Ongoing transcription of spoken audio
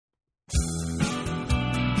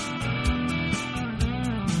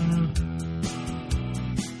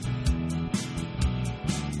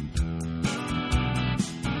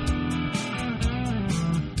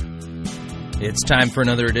It's time for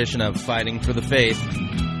another edition of Fighting for the Faith.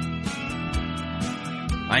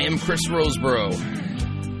 I am Chris Roseborough.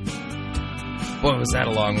 Boy, was that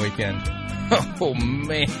a long weekend. Oh,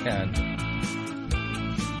 man.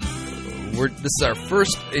 This is our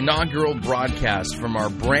first inaugural broadcast from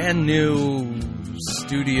our brand new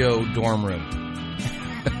studio dorm room.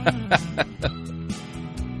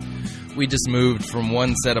 We just moved from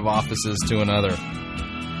one set of offices to another.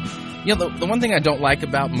 You know, the one thing I don't like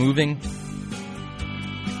about moving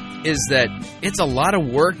is that it's a lot of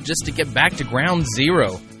work just to get back to ground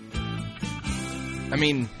zero. I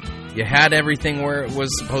mean, you had everything where it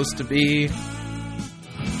was supposed to be.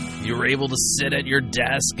 You were able to sit at your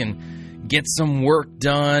desk and get some work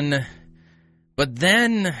done. But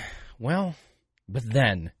then, I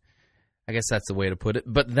guess that's the way to put it.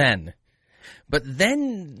 But then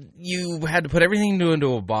you had to put everything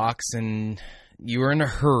into a box, and you were in a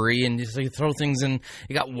hurry, and so you throw things in.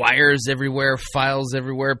 You got wires everywhere, files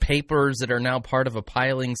everywhere, papers that are now part of a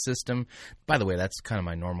piling system. By the way, that's kind of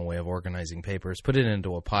my normal way of organizing papers. Put it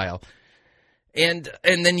into a pile. And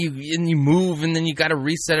then you move, and then you got to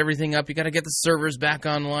reset everything up. You got to get the servers back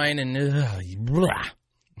online, and blah.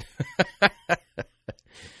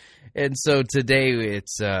 And so today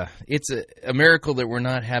it's a miracle that we're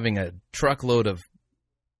not having a truckload of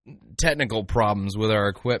technical problems with our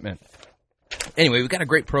equipment. Anyway, we've got a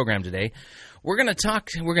great program today. We're going to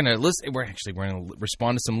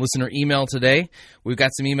respond to some listener email today. We've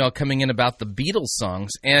got some email coming in about the Beatles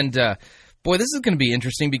songs. And, boy, this is going to be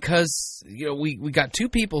interesting because, you know, we got two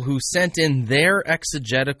people who sent in their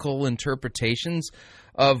exegetical interpretations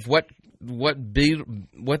of what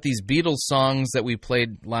these Beatles songs that we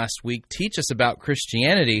played last week teach us about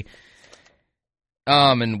Christianity.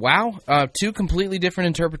 Two completely different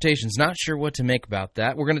interpretations. Not sure what to make about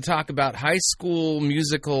that. We're going to talk about High School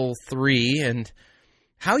Musical 3 and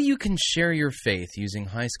how you can share your faith using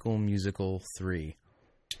High School Musical 3.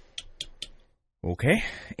 Okay.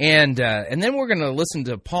 And then we're going to listen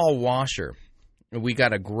to Paul Washer. We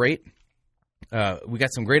got some great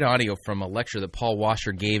audio from a lecture that Paul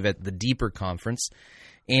Washer gave at the Deeper Conference.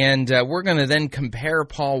 And we're going to then compare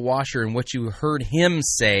Paul Washer and what you heard him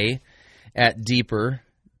say at Deeper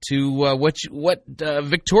to what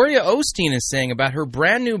Victoria Osteen is saying about her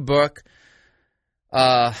brand new book,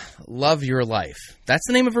 Love Your Life. That's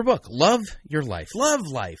the name of her book, Love Your Life. Love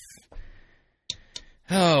life.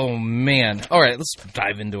 Oh, man. All right, let's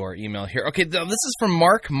dive into our email here. Okay, this is from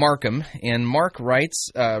Mark Markham, and Mark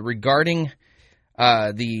writes regarding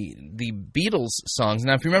the Beatles songs.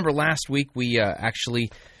 Now, if you remember last week, we actually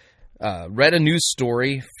read a news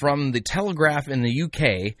story from the Telegraph in the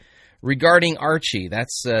UK regarding Archie.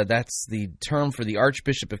 That's the term for the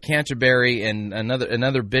Archbishop of Canterbury and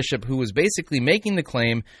another bishop who was basically making the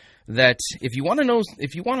claim that if you want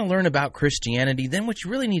to learn about Christianity, then what you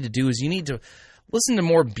really need to do is you need to listen to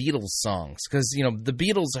more Beatles songs, because, you know, the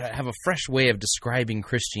Beatles have a fresh way of describing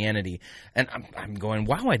Christianity. And I'm going,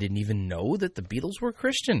 wow, I didn't even know that the Beatles were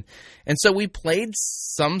Christian. And so we played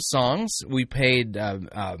some songs. We played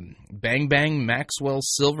Bang Bang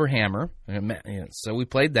Maxwell's Silver Hammer. So we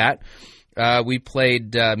played that. We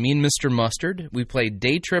played Mean Mr. Mustard. We played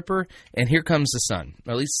Day Tripper, and Here Comes the Sun,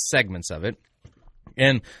 or at least segments of it.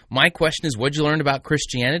 And my question is, what'd you learn about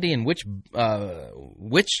Christianity, and which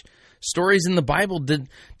stories in the Bible did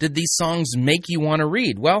these songs make you want to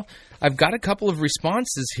read? Well, I've got a couple of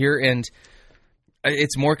responses here, and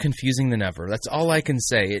it's more confusing than ever. That's all I can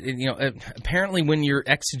say. Apparently when you're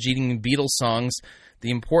exegeting Beatles songs, the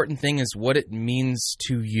important thing is what it means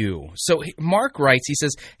to you. So Mark writes, he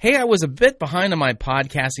says, "Hey, I was a bit behind on my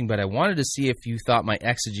podcasting, but I wanted to see if you thought my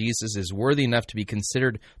exegesis is worthy enough to be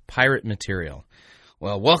considered pirate material."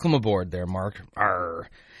 Well, welcome aboard there, Mark. Arr.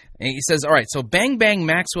 And he says, all right, so Bang Bang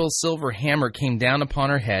Maxwell's Silver Hammer came down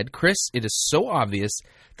upon her head. Chris, it is so obvious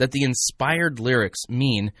that the inspired lyrics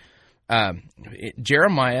mean,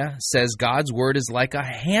 Jeremiah says God's word is like a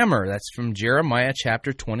hammer. That's from Jeremiah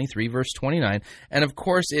chapter 23, verse 29. And of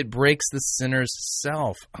course, it breaks the sinner's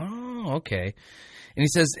self. Oh, okay. And he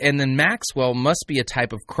says, and then Maxwell must be a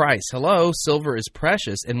type of Christ. Hello, silver is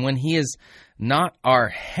precious. And when he is not our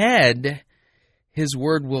head, his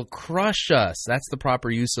word will crush us. That's the proper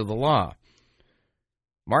use of the law.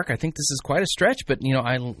 Mark, I think this is quite a stretch, but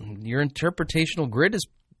your interpretational grid is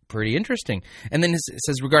pretty interesting. And then it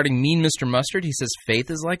says regarding Mean Mr. Mustard, he says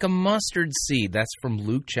faith is like a mustard seed. That's from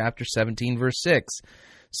Luke chapter 17, verse 6.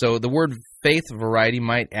 So the word faith variety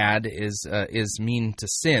might add is mean to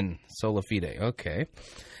sin, sola fide. Okay.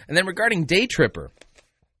 And then regarding Day Tripper,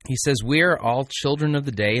 he says, we are all children of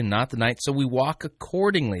the day and not the night, so we walk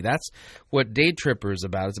accordingly. That's what Day Tripper is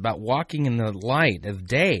about. It's about walking in the light of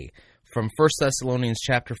day, from 1 Thessalonians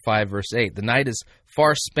chapter 5, verse 8. The night is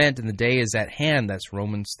far spent and the day is at hand. That's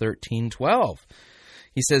Romans 13:12.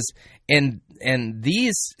 He says, and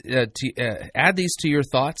these add these to your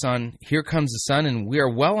thoughts on Here Comes the Sun, and we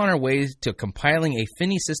are well on our way to compiling a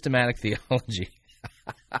finny systematic theology.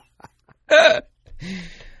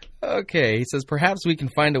 Okay, he says, perhaps we can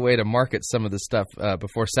find a way to market some of this stuff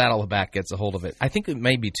before Saddleback gets a hold of it. I think it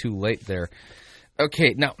may be too late there.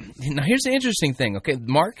 Okay, now here's the interesting thing. Okay,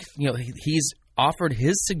 Mark, he's offered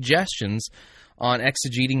his suggestions on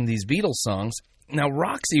exegeting these Beatles songs. Now,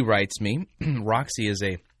 Roxy writes me. Roxy is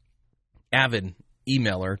a avid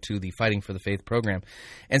emailer to the Fighting for the Faith program.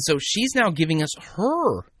 And so she's now giving us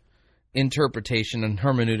her interpretation and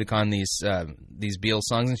hermeneutic on these Beatles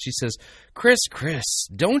songs. And she says, Chris,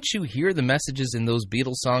 don't you hear the messages in those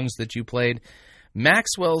Beatles songs that you played?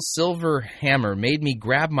 Maxwell's silver hammer made me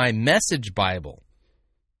grab my Message Bible.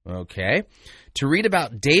 Okay. To read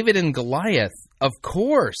about David and Goliath, of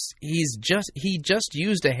course, he just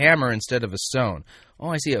used a hammer instead of a stone. Oh,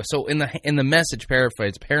 I see. So in the Message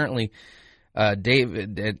paraphrase, apparently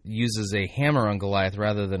David uses a hammer on Goliath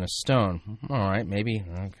rather than a stone. All right, maybe.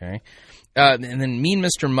 Okay. And then Mean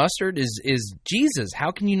Mr. Mustard is Jesus. How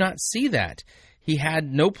can you not see that? He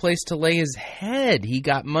had no place to lay his head. He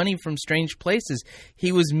got money from strange places.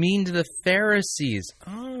 He was mean to the Pharisees.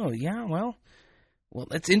 Oh, yeah, well,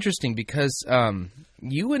 that's interesting because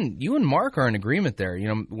you and Mark are in agreement there.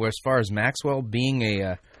 As far as Maxwell being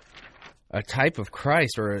a type of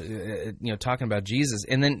Christ, or talking about Jesus,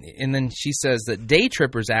 and then she says that Day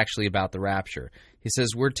Tripper's actually about the rapture. He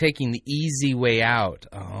says we're taking the easy way out.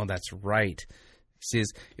 Oh, that's right. He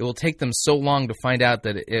says it will take them so long to find out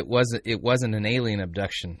that it wasn't an alien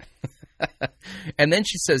abduction. And then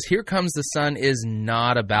she says, Here Comes the Sun is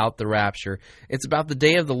not about the rapture. It's about the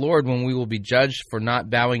day of the Lord when we will be judged for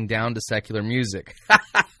not bowing down to secular music.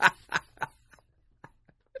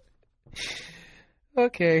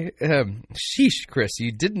 Okay. Sheesh, Chris,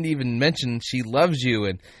 you didn't even mention she loves you.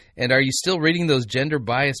 And are you still reading those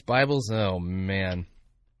gender-biased Bibles? Oh, man.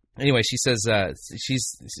 Anyway, she says she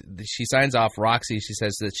signs off Roxy. She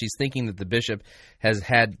says that she's thinking that the bishop has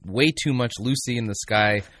had way too much Lucy in the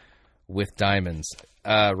Sky with Diamonds.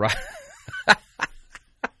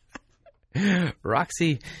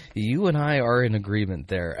 Roxy, you and I are in agreement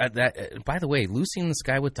there. By the way, Lucy in the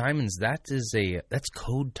Sky with Diamonds, that's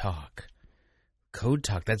code talk. Code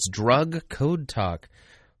talk. That's drug code talk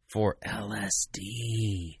for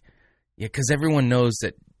LSD. Yeah, because everyone knows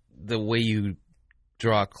that the way you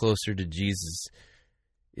draw closer to Jesus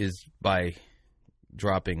is by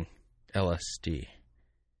dropping LSD.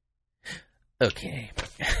 Okay.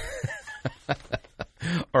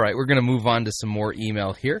 All right, we're going to move on to some more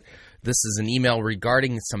email here. This is an email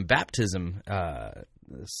regarding some baptism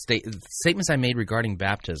statements I made regarding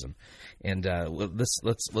baptism, and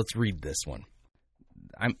let's read this one.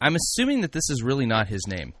 I'm assuming that this is really not his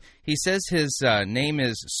name. He says his name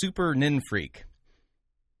is Super Ninfreak.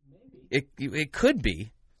 It could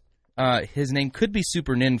be. His name could be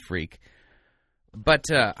Super Ninfreak, but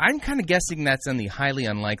I'm kind of guessing that's in the highly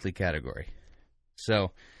unlikely category.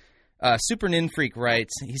 So, Super Ninfreak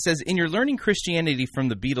writes, he says, in your learning Christianity from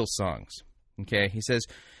the Beatles songs, okay, he says,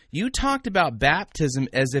 you talked about baptism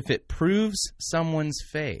as if it proves someone's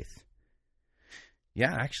faith.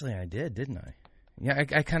 Yeah, actually I did, didn't I? Yeah,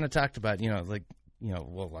 I kind of talked about,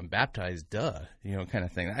 well, I'm baptized, duh, kind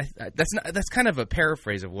of thing. That's kind of a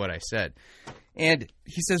paraphrase of what I said. And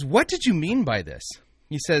he says, what did you mean by this?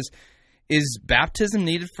 He says, is baptism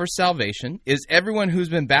needed for salvation? Is everyone who's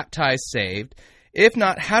been baptized saved? If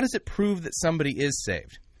not, how does it prove that somebody is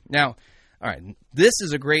saved? Now, all right, this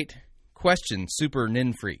is a great question, Super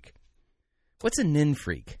Ninfreak. What's a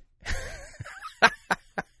Ninfreak?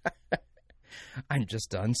 I'm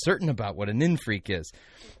just uncertain about what a Ninfreak is.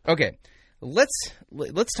 Okay,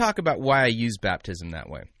 let's talk about why I use baptism that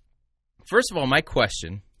way. First of all, my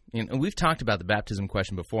question, and we've talked about the baptism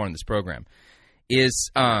question before in this program,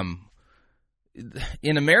 is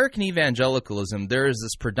in American evangelicalism, there is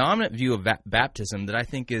this predominant view of baptism that I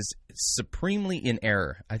think is supremely in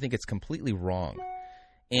error. I think it's completely wrong,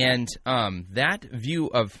 and that view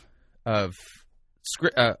of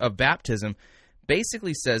baptism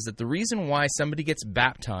basically says that the reason why somebody gets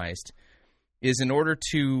baptized is in order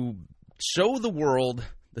to show the world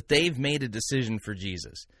that they've made a decision for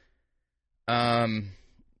Jesus.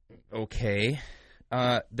 Okay.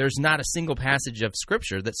 There's not a single passage of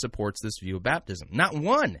Scripture that supports this view of baptism. Not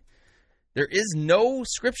one. There is no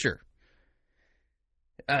Scripture.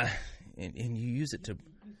 And you use it to...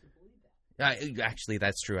 actually,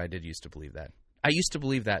 that's true. I did used to believe that. I used to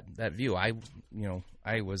believe that view. I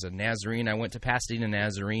was a Nazarene. I went to Pasadena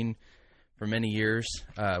Nazarene for many years.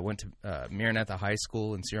 Went to Maranatha High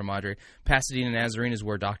School in Sierra Madre. Pasadena Nazarene is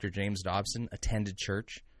where Dr. James Dobson attended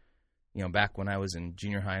church, back when I was in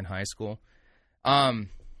junior high and high school.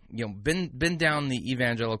 Been down the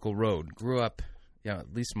evangelical road. Grew up,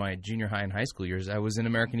 at least my junior high and high school years, I was in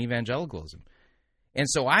American evangelicalism. And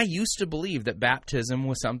so I used to believe that baptism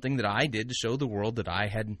was something that I did to show the world that I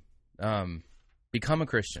had become a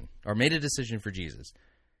Christian or made a decision for Jesus.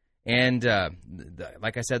 And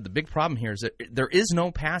like I said, the big problem here is that there is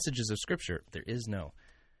no passages of Scripture.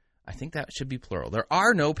 I think that should be plural. There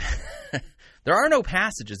are no passages. There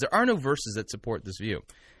are no verses that support this view.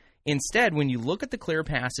 Instead, when you look at the clear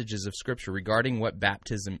passages of Scripture regarding what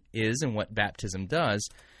baptism is and what baptism does,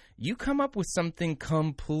 you come up with something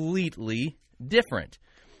completely different.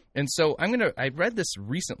 And so I read this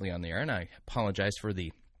recently on the air, and I apologize for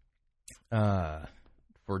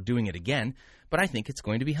doing it again, but I think it's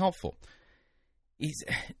going to be helpful.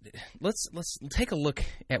 Let's take a look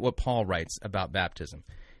at what Paul writes about baptism.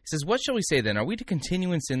 He says, "What shall we say then? Are we to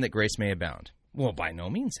continue in sin that grace may abound? Well, by no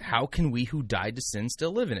means. How can we who died to sin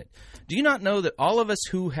still live in it? Do you not know that all of us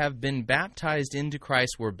who have been baptized into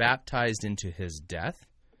Christ were baptized into his death?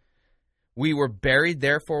 We were buried,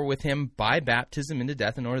 therefore, with him by baptism into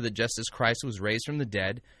death, in order that just as Christ was raised from the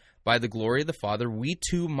dead by the glory of the Father, we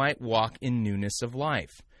too might walk in newness of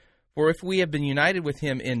life. For if we have been united with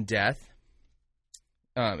him in death,"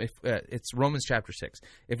 it's Romans chapter 6.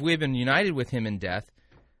 "If we have been united with him in death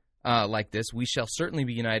like this, we shall certainly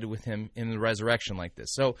be united with him in the resurrection like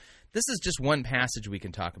this." So this is just one passage we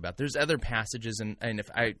can talk about. There's other passages, and if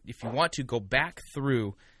you want to go back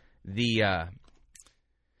through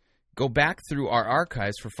our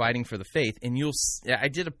archives for Fighting for the Faith, and I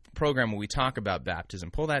did a program where we talk about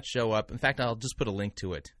baptism. Pull that show up. In fact, I'll just put a link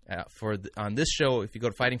to it on this show. If you go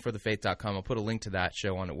to fightingforthefaith.com, I'll put a link to that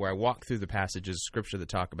show on it where I walk through the passages of Scripture that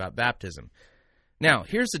talk about baptism. Now,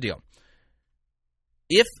 here's the deal.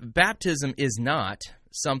 If baptism is not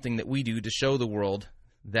something that we do to show the world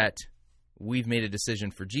that we've made a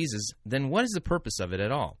decision for Jesus, then what is the purpose of it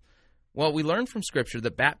at all? Well, we learn from Scripture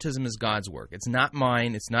that baptism is God's work. It's not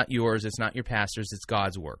mine, it's not yours, it's not your pastor's, it's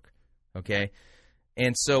God's work, okay?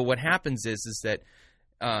 And so what happens is that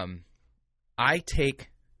I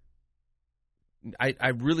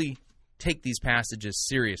really take these passages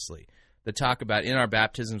seriously that talk about in our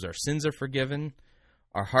baptisms our sins are forgiven,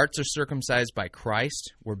 our hearts are circumcised by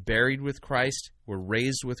Christ, we're buried with Christ, we're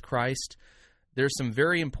raised with Christ. There's some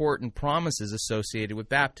very important promises associated with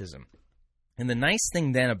baptism. And the nice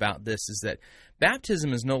thing then about this is that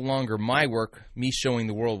baptism is no longer my work, me showing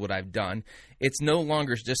the world what I've done. It's no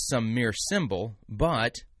longer just some mere symbol,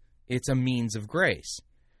 but it's a means of grace.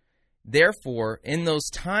 Therefore, in those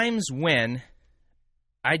times when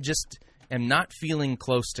I just am not feeling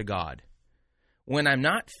close to God, when I'm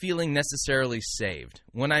not feeling necessarily saved,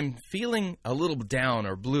 when I'm feeling a little down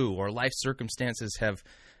or blue, or life circumstances have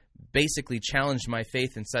basically challenged my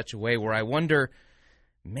faith in such a way where I wonder,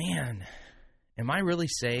 man, am I really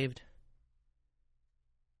saved?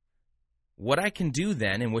 What I can do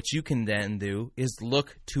then, and what you can then do, is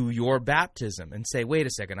look to your baptism and say, wait a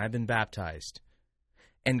second, I've been baptized.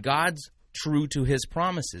 And God's true to his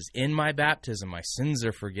promises. In my baptism, my sins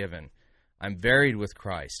are forgiven. I'm buried with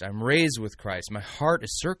Christ. I'm raised with Christ. My heart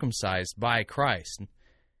is circumcised by Christ.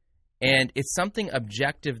 And it's something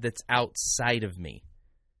objective that's outside of me.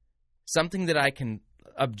 Something that I can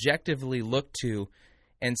objectively look to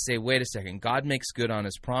and say, wait a second, God makes good on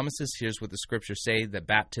his promises. Here's what the Scriptures say that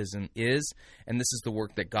baptism is, and this is the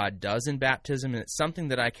work that God does in baptism, and it's something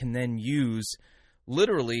that I can then use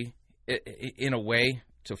literally in a way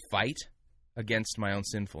to fight against my own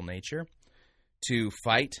sinful nature, to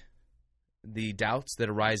fight the doubts that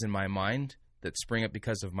arise in my mind that spring up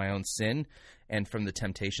because of my own sin and from the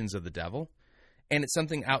temptations of the devil. And it's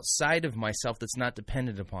something outside of myself that's not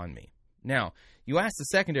dependent upon me. Now, you asked the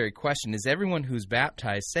secondary question, is everyone who's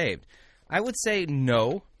baptized saved? I would say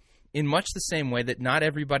no, in much the same way that not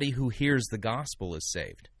everybody who hears the gospel is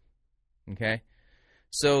saved. Okay?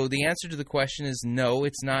 So the answer to the question is no,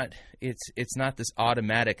 it's not this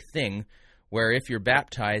automatic thing where if you're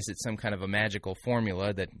baptized, it's some kind of a magical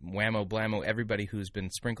formula that whammo blammo, everybody who's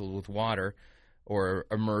been sprinkled with water or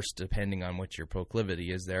immersed, depending on what your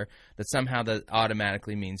proclivity is there, that somehow that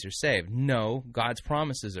automatically means you're saved. No, God's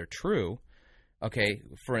promises are true. Okay,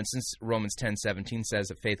 for instance, Romans 10:17 says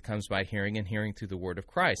that faith comes by hearing, and hearing through the word of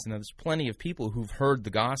Christ. And there's plenty of people who've heard the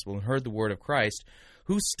gospel and heard the word of Christ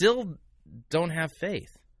who still don't have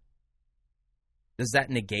faith. Does that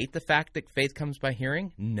negate the fact that faith comes by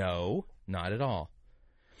hearing? No, not at all.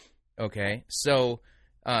 Okay, so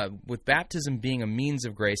with baptism being a means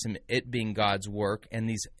of grace and it being God's work and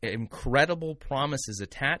these incredible promises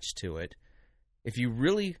attached to it, if you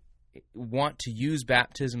really want to use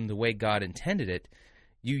baptism the way God intended it,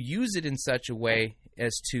 you use it in such a way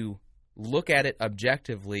as to look at it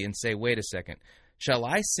objectively and say, wait a second, shall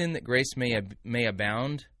I sin that grace may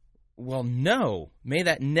abound? Well, no, may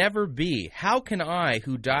that never be. How can I,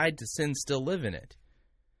 who died to sin, still live in it?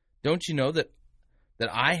 Don't you know that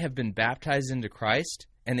I have been baptized into Christ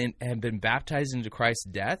and have been baptized into Christ's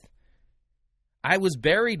death? I was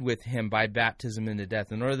buried with him by baptism into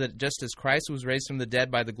death, in order that just as Christ was raised from the dead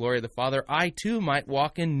by the glory of the Father, I too might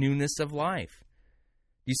walk in newness of life.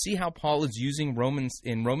 You see how Paul is using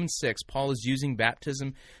in Romans 6, Paul is using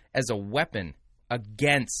baptism as a weapon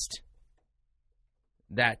against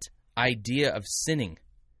that idea of sinning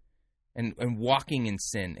and walking in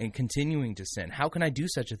sin and continuing to sin. How can I do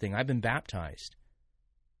such a thing? I've been baptized.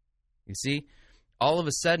 You see, all of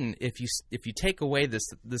a sudden, if you take away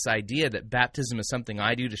this idea that baptism is something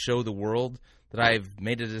I do to show the world that I've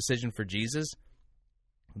made a decision for Jesus,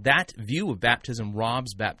 that view of baptism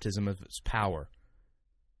robs baptism of its power.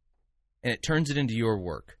 And it turns it into your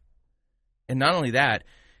work. And not only that,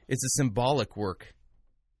 it's a symbolic work.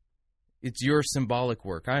 It's your symbolic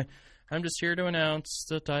work. I'm just here to announce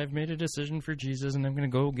that I've made a decision for Jesus and I'm going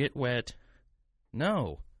to go get wet.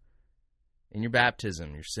 No. In your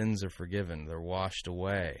baptism, your sins are forgiven. They're washed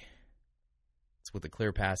away. That's what the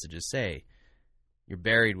clear passages say. You're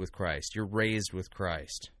buried with Christ. You're raised with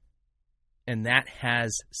Christ. And that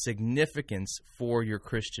has significance for your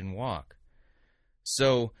Christian walk.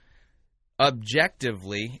 So,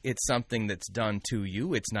 objectively, it's something that's done to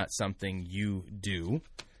you. It's not something you do.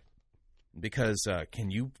 Because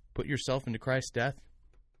can you put yourself into Christ's death?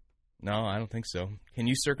 No, I don't think so. Can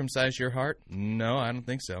you circumcise your heart? No, I don't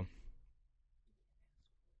think so.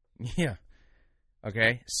 Yeah.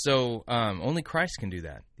 Okay. So only Christ can do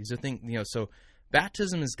that. These are things, so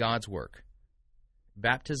baptism is God's work.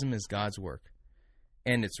 Baptism is God's work.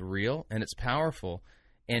 And it's real and it's powerful.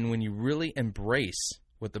 And when you really embrace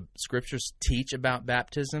what the scriptures teach about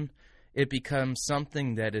baptism, it becomes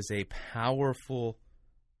something that is a powerful,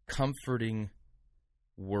 comforting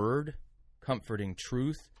word, comforting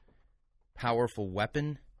truth, powerful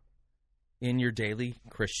weapon in your daily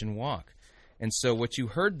Christian walk. And so what you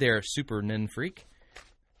heard there, Super Nin Freak,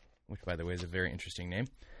 which, by the way, is a very interesting name,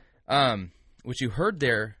 what you heard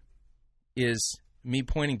there is me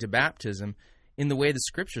pointing to baptism in the way the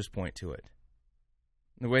Scriptures point to it,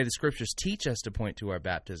 the way the Scriptures teach us to point to our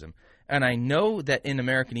baptism. And I know that in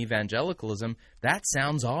American evangelicalism, that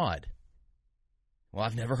sounds odd. Well,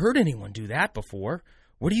 I've never heard anyone do that before.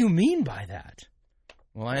 What do you mean by that?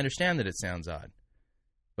 Well, I understand that it sounds odd,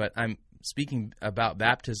 but I'm speaking about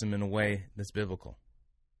baptism in a way that's biblical.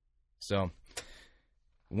 So,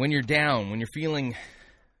 when you're down, when you're feeling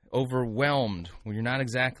overwhelmed, when you're not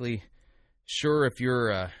exactly sure if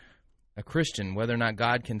you're a Christian, whether or not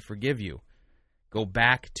God can forgive you, go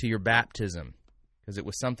back to your baptism, because it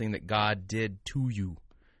was something that God did to you.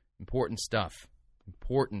 Important stuff.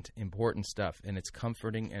 Important stuff. And it's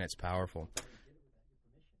comforting and it's powerful.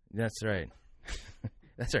 That's right.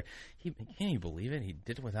 That's right. Can you believe it? He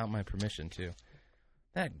did it without my permission, too.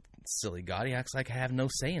 That silly God, he acts like I have no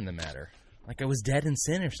say in the matter. Like I was dead in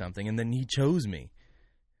sin or something, and then he chose me.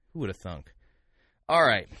 Who would have thunk? All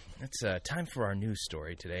right. It's time for our news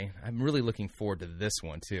story today. I'm really looking forward to this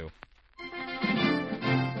one, too.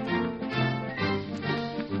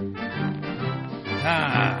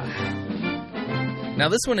 Now,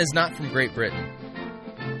 this one is not from Great Britain.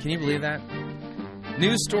 Can you believe that?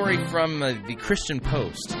 News story from the Christian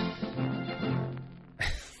Post.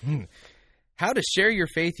 How to share your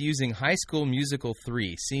faith using High School Musical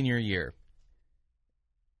 3, senior year.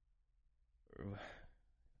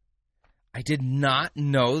 I did not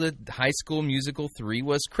know that High School Musical 3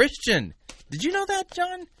 was Christian. Did you know that,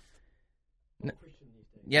 John? No.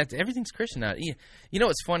 Yeah, everything's Christian now. You know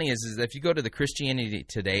what's funny is that if you go to the Christianity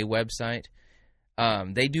Today website,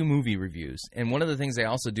 they do movie reviews. And one of the things they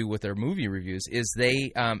also do with their movie reviews is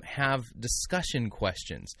they have discussion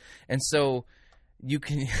questions. And so you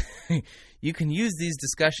can you can use these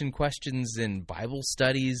discussion questions in Bible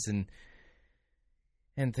studies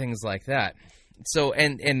and things like that. So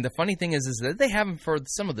and the funny thing is that they have them for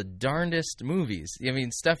some of the darndest movies. I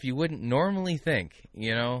mean, stuff you wouldn't normally think.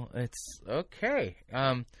 It's okay.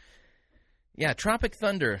 Yeah, Tropic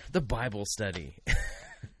Thunder, the Bible study.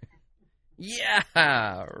 Yeah,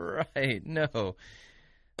 right. No.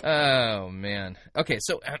 Oh, man. Okay,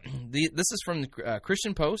 so this is from the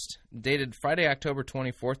Christian Post, dated Friday, October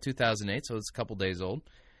 24th, 2008, so it's a couple days old.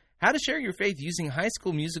 How to share your faith using High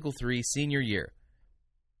School Musical 3 senior year.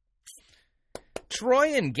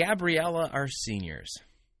 Troy and Gabriella are seniors.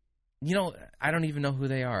 You know, I don't even know who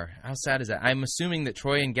they are. How sad is that? I'm assuming that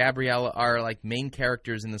Troy and Gabriella are like main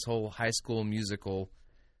characters in this whole High School Musical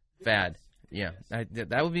fad. Yeah,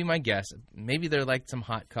 that would be my guess. Maybe they're like some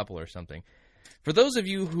hot couple or something. For those of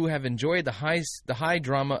you who have enjoyed the high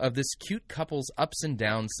drama of this cute couple's ups and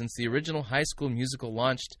downs since the original High School Musical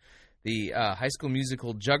launched the High School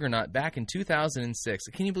Musical juggernaut back in 2006.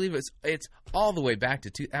 Can you believe it's all the way back to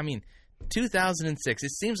 2006.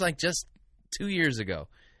 It seems like just 2 years ago.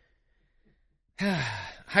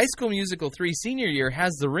 High School Musical 3 senior year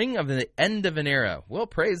has the ring of the end of an era. Well,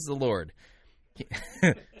 praise the Lord.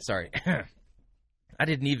 Sorry.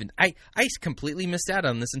 I completely missed out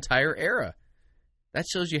on this entire era. That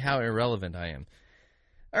shows you how irrelevant I am.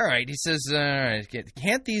 All right, he says,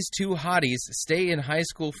 can't these two hotties stay in high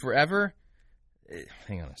school forever?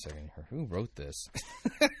 Hang on a second here. Who wrote this?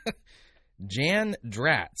 Jan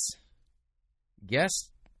Dratz. Guest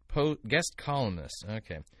columnist.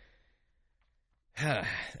 Okay.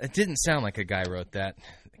 It didn't sound like a guy wrote that.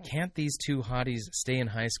 Can't these two hotties stay in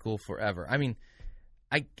high school forever? I mean,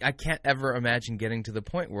 I can't ever imagine getting to the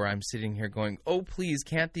point where I'm sitting here going, oh, please,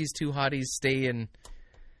 can't these two hotties stay in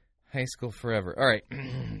high school forever? All right.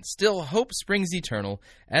 Still, hope springs eternal,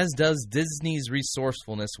 as does Disney's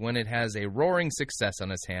resourcefulness when it has a roaring success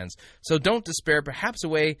on its hands. So don't despair. Perhaps a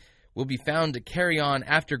way will be found to carry on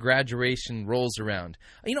after graduation rolls around.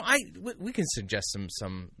 You know, we can suggest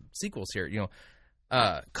some sequels here. You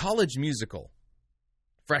know, College Musical,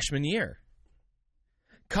 freshman year.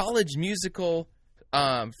 College Musical,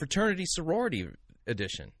 fraternity sorority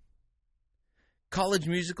edition. College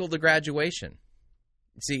Musical, the graduation.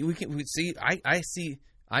 See, I see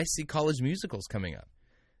college musicals coming up.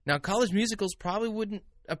 Now, college musicals probably wouldn't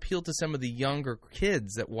appeal to some of the younger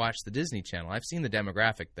kids that watch the Disney Channel. I've seen the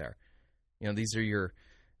demographic there. You know, these are your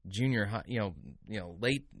junior high, you know,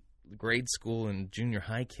 late grade school and junior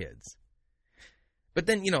high kids. But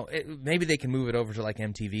then, you know, maybe they can move it over to like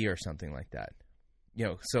MTV or something like that. You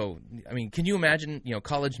know, so I mean, can you imagine, you know,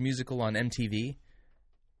 College Musical on MTV?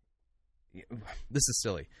 This is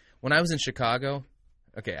silly. When I was in Chicago,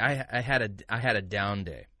 okay, I had a down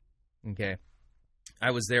day. Okay,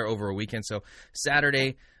 I was there over a weekend. So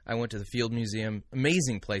Saturday, I went to the Field Museum.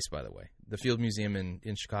 Amazing place, by the way. The Field Museum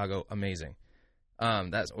in Chicago, amazing.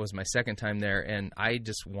 That was my second time there, and I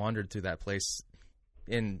just wandered through that place,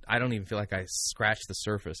 and I don't even feel like I scratched the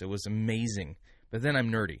surface. It was amazing. But then I'm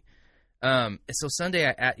nerdy. So Sunday,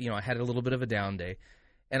 I had a little bit of a down day,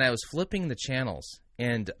 and I was flipping the channels,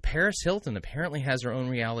 and Paris Hilton apparently has her own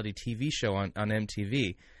reality TV show on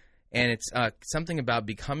MTV, and it's something about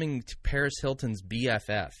becoming Paris Hilton's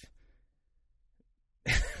BFF.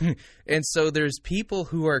 And so there's people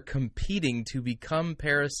who are competing to become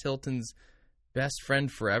Paris Hilton's best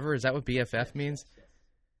friend forever. Is that what BFF means?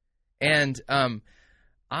 And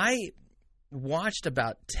I watched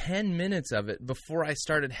about 10 minutes of it before I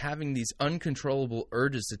started having these uncontrollable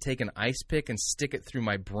urges to take an ice pick and stick it through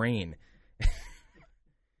my brain.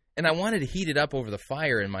 And I wanted to heat it up over the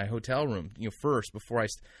fire in my hotel room, you know, first before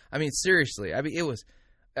I mean, seriously,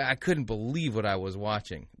 I couldn't believe what I was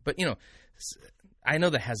watching. But, you know, I know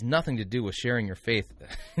that has nothing to do with sharing your faith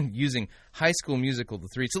using High School Musical the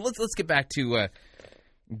 3. So let's get back to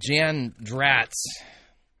Jan Dratz.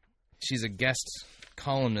 She's a guest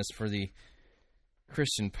columnist for the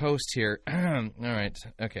Christian Post here. All right,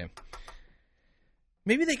 okay.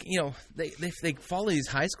 Maybe they, you know, if they follow these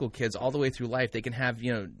high school kids all the way through life, they can have,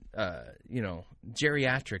 Geriatric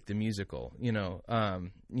the musical,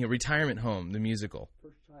 Retirement Home the musical,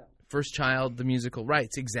 First Child the musical, right?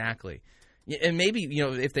 Exactly. And maybe, you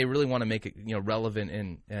know, if they really want to make it, you know, relevant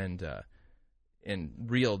and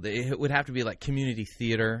real, it would have to be like community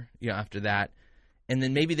theater, you know, after that. And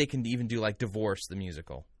then maybe they can even do like Divorce the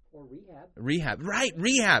musical. Or Rehab. Rehab, right,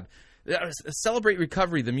 Rehab. Celebrate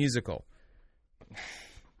Recovery the musical.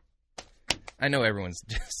 I know everyone's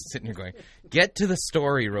just sitting here going, get to the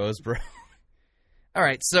story, Roseboro. All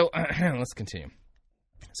right, so let's continue.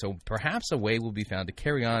 So perhaps a way will be found to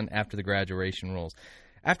carry on after the graduation rolls.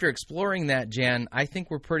 After exploring that, Jan, I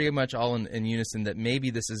think we're pretty much all in unison that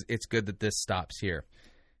maybe it's good that this stops here,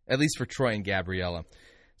 at least for Troy and Gabriella.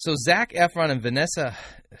 So Zac Efron and Vanessa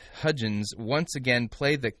Hudgens once again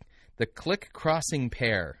play the click-crossing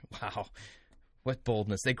pair. Wow, what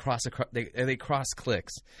boldness! They cross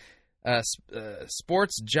cliques.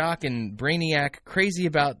 Sports jock and brainiac, crazy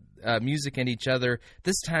about music and each other.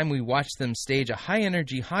 This time we watched them stage a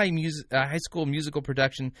high-energy, high school musical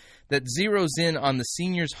production that zeroes in on the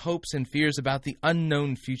seniors' hopes and fears about the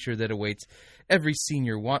unknown future that awaits every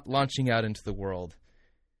senior launching out into the world.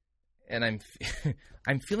 And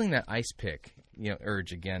I'm feeling that ice pick,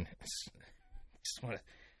 urge again. Just want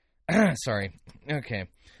to. Sorry. Okay.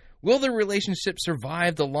 Will the relationship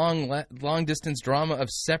survive the long-distance drama of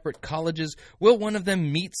separate colleges? Will one of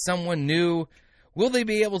them meet someone new? Will they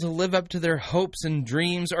be able to live up to their hopes and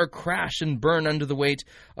dreams, or crash and burn under the weight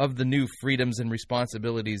of the new freedoms and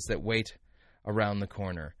responsibilities that wait around the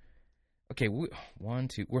corner? Okay,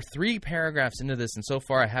 we're 3 paragraphs into this, and so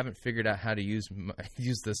far I haven't figured out how to use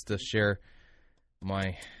this to share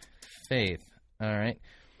my faith. All right.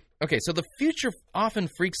 Okay, so the future often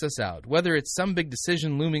freaks us out, whether it's some big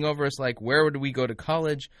decision looming over us like where would we go to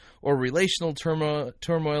college, or relational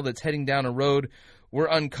turmoil that's heading down a road where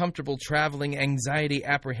uncomfortable traveling, anxiety,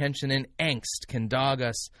 apprehension, and angst can dog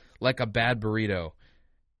us like a bad burrito.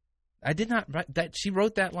 I did not write that. She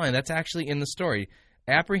wrote that line. That's actually in the story.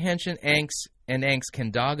 Apprehension, angst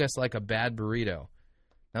can dog us like a bad burrito.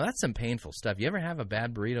 Now, that's some painful stuff. You ever have a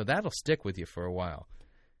bad burrito? That'll stick with you for a while.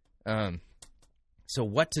 So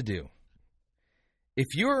what to do?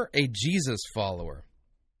 If you're a Jesus follower,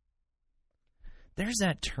 there's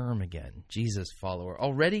that term again, Jesus follower.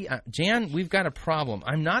 Already, Jan, we've got a problem.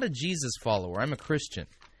 I'm not a Jesus follower. I'm a Christian.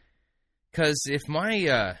 Because if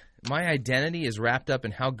my identity is wrapped up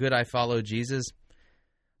in how good I follow Jesus,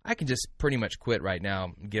 I can just pretty much quit right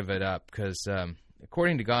now and give it up. Because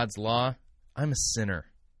according to God's law, I'm a sinner.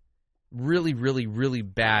 Really, really, really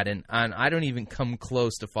bad. And I don't even come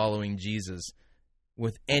close to following Jesus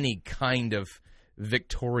with any kind of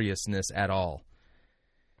victoriousness at all.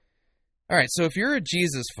 All right, so if you're a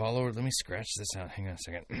Jesus follower, let me scratch this out. Hang on a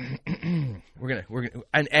second.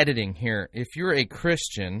 I'm editing here. If you're a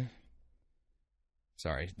Christian,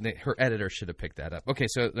 sorry, her editor should have picked that up. Okay,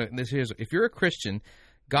 so if you're a Christian,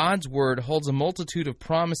 God's word holds a multitude of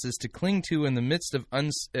promises to cling to in the midst of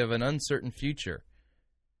an uncertain future.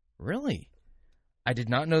 Really? I did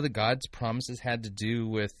not know that God's promises had to do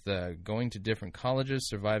with going to different colleges,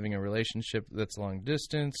 surviving a relationship that's long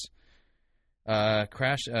distance,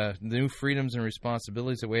 new freedoms and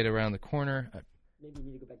responsibilities that wait around the corner. Maybe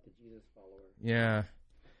you need to go back to Jesus follower. Yeah.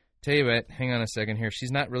 Tell you what, hang on a second here.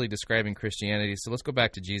 She's not really describing Christianity, so let's go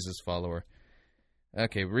back to Jesus follower.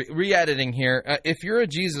 Okay, re-editing here. If you're a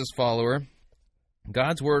Jesus follower,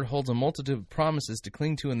 God's word holds a multitude of promises to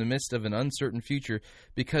cling to in the midst of an uncertain future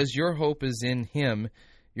because your hope is in Him.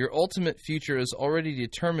 Your ultimate future is already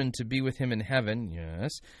determined to be with Him in heaven.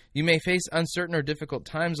 Yes. You may face uncertain or difficult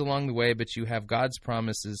times along the way, but you have God's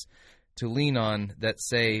promises to lean on that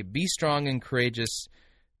say, be strong and courageous.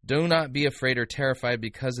 Do not be afraid or terrified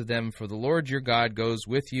because of them, for the Lord your God goes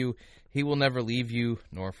with you. He will never leave you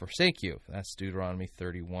nor forsake you. That's Deuteronomy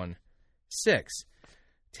 31:6.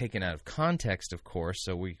 Taken out of context, of course,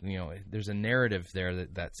 so there's a narrative there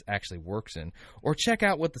that actually works in. Or check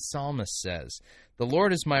out what the psalmist says. The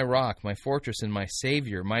Lord is my rock, my fortress, and my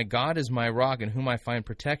Savior. My God is my rock in whom I find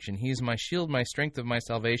protection. He is my shield, my strength of my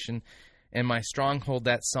salvation, and my stronghold.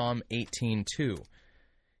 That's Psalm 18:2.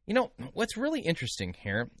 You know, what's really interesting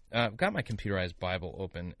here, I've got my computerized Bible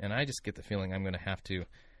open, and I just get the feeling I'm going to have to,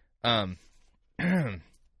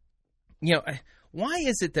 why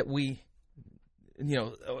is it that we...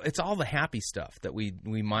 it's all the happy stuff that we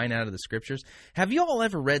mine out of the scriptures. Have you all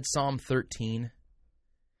ever read Psalm 13?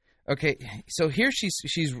 Okay, so here she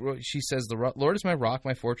says, the Lord is my rock,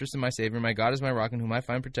 my fortress, and my Savior. My God is my rock in whom I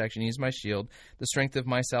find protection. He is my shield, the strength of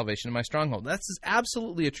my salvation, and my stronghold. That's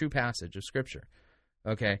absolutely a true passage of Scripture.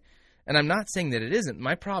 Okay, and I'm not saying that it isn't.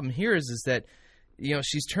 My problem here is that,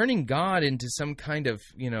 she's turning God into some kind of,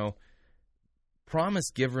 promise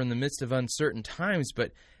giver in the midst of uncertain times,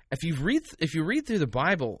 but if you read through the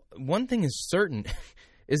Bible, one thing is certain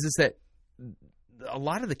is that a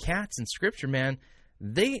lot of the cats in Scripture, man,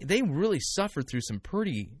 they really suffered through some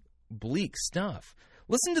pretty bleak stuff.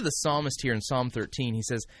 Listen to the psalmist here in Psalm 13. He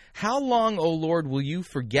says, "How long, O Lord, will you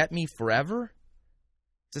forget me forever?"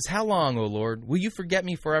 He says, "How long, O Lord, will you forget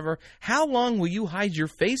me forever? How long will you hide your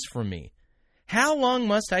face from me? How long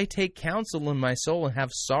must I take counsel in my soul and have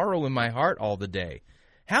sorrow in my heart all the day?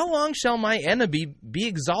 How long shall my enemy be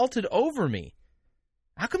exalted over me?"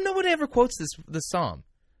 How come nobody ever quotes this psalm?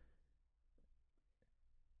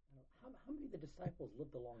 How many of the disciples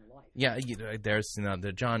lived a long life? Yeah,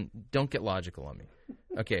 John, don't get logical on me.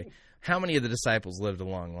 Okay, how many of the disciples lived a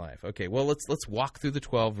long life? Okay, well, let's walk through the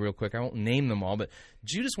 12 real quick. I won't name them all, but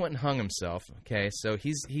Judas went and hung himself. Okay, so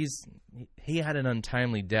he had an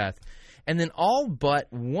untimely death, and then all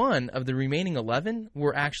but one of the remaining 11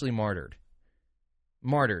 were actually martyred.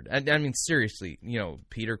 I mean, seriously,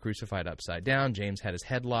 Peter crucified upside down. James had his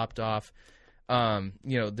head lopped off.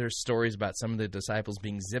 There's stories about some of the disciples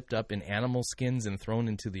being zipped up in animal skins and thrown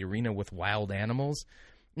into the arena with wild animals.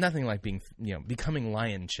 Nothing like becoming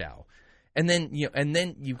lion chow. And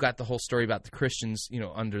then you've got the whole story about the Christians,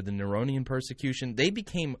 under the Neronian persecution. They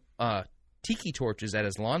became tiki torches at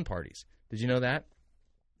his lawn parties. Did you know that?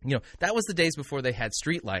 That was the days before they had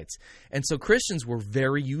street lights. And so Christians were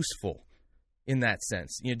very useful in that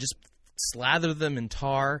sense. Just slather them in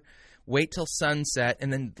tar, wait till sunset,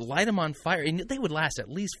 and then light them on fire. And they would last at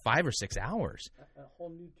least 5 or 6 hours. A whole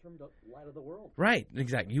new term, the light of the world. Right,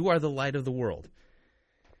 exactly. You are the light of the world.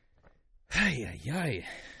 Ay.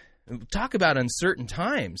 Talk about uncertain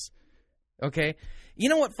times. Okay? You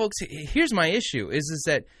know what, folks? Here's my issue, is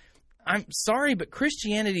that I'm sorry, but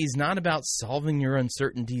Christianity is not about solving your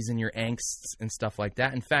uncertainties and your angsts and stuff like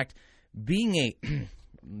that. In fact, being a,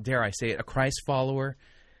 dare I say it, a Christ follower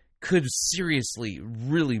could seriously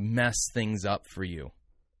really mess things up for you,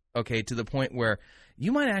 okay, to the point where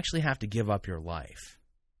you might actually have to give up your life,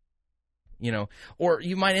 or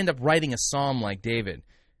you might end up writing a psalm like David.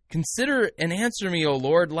 Consider and answer me, O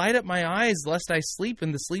Lord. Light up my eyes, lest I sleep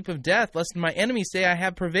in the sleep of death, lest my enemies say I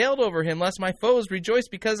have prevailed over him, lest my foes rejoice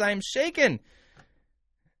because I am shaken.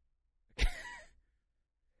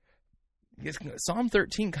 Psalm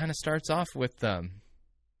 13 kind of starts off with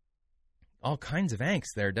all kinds of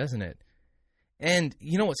angst there, doesn't it? And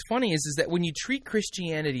what's funny is that when you treat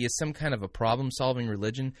Christianity as some kind of a problem-solving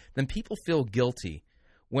religion, then people feel guilty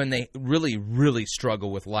when they really, really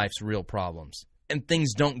struggle with life's real problems and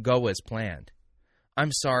things don't go as planned.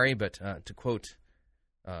 I'm sorry, but to quote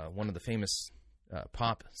one of the famous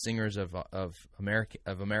pop singers of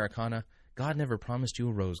Americana, God never promised you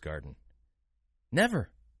a rose garden. Never.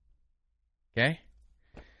 Okay?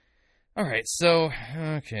 All right, so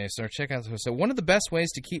check out this. So one of the best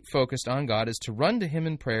ways to keep focused on God is to run to Him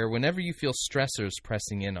in prayer whenever you feel stressors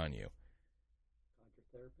pressing in on you.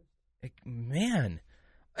 Man,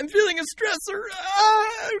 I'm feeling a stressor.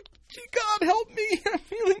 God help me. I'm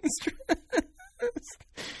feeling stress.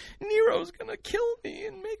 Nero's going to kill me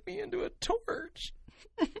and make me into a torch.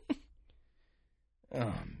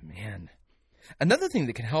 Oh, man. Another thing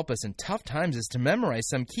that can help us in tough times is to memorize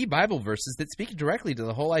some key Bible verses that speak directly to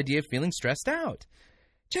the whole idea of feeling stressed out.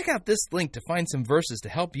 Check out this link to find some verses to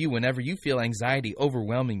help you whenever you feel anxiety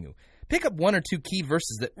overwhelming you. Pick up 1 or 2 key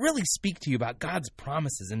verses that really speak to you about God's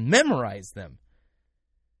promises and memorize them.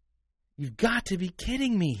 You've got to be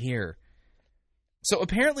kidding me here. So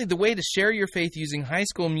apparently the way to share your faith using High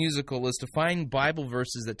School Musical is to find Bible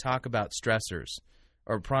verses that talk about stressors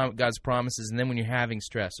or God's promises, and then when you're having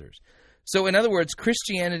stressors. So in other words,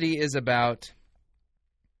 Christianity is about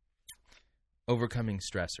overcoming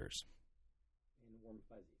stressors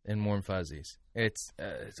and warm fuzzies. It's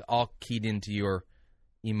all keyed into your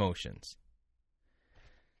emotions.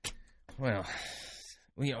 Well,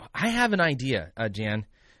 I have an idea, Jan.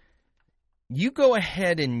 You go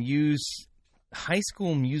ahead and use High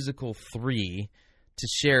School Musical 3 to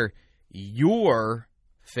share your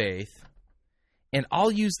faith, and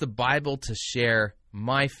I'll use the Bible to share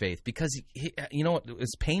my faith, because you know what,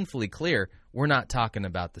 it's painfully clear we're not talking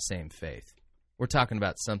about the same faith. We're talking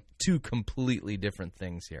about two completely different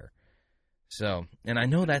things here. So, and I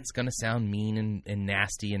know that's going to sound mean and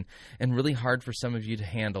nasty and really hard for some of you to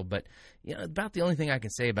handle, but about the only thing I can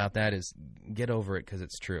say about that is get over it, because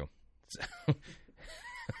it's true. So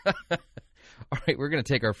all right, we're going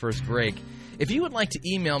to take our first break. If you would like to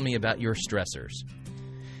email me about your stressors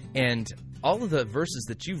and all of the verses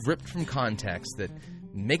that you've ripped from context that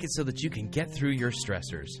make it so that you can get through your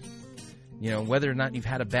stressors, whether or not you've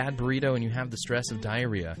had a bad burrito and you have the stress of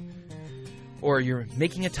diarrhea, or you're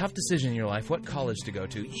making a tough decision in your life, what college to go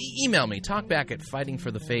to, email me,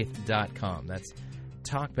 talkback@fightingforthefaith.com. That's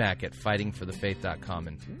talkback@fightingforthefaith.com,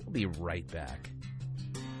 and we'll be right back.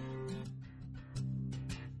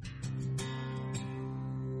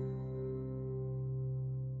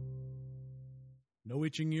 No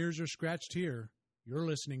itching ears are scratched here. You're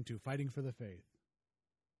listening to Fighting for the Faith.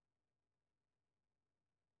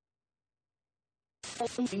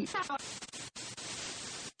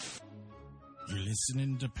 You're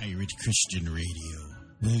listening to Pirate Christian Radio.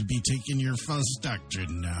 We'll be taking your false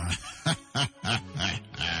doctrine now.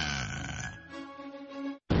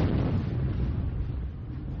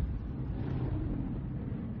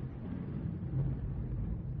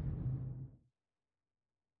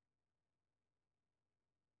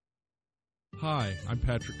 Hi, I'm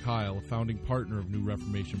Patrick Kyle, a founding partner of New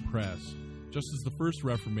Reformation Press. Just as the First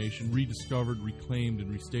Reformation rediscovered, reclaimed,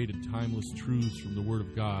 and restated timeless truths from the Word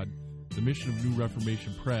of God, the mission of New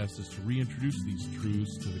Reformation Press is to reintroduce these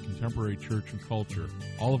truths to the contemporary church and culture.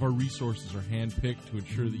 All of our resources are handpicked to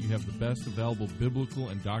ensure that you have the best available biblical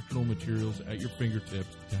and doctrinal materials at your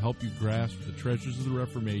fingertips to help you grasp the treasures of the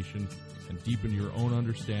Reformation and deepen your own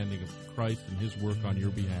understanding of Christ and His work on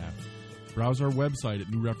your behalf. Browse our website at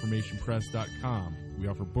newreformationpress.com. We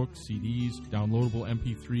offer books, CDs, downloadable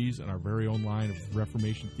MP3s, and our very own line of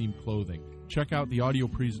Reformation-themed clothing. Check out the audio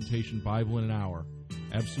presentation, Bible in an Hour.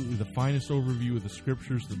 Absolutely the finest overview of the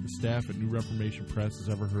Scriptures that the staff at New Reformation Press has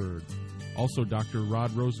ever heard. Also, Dr.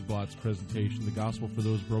 Rod Rosenblatt's presentation, The Gospel for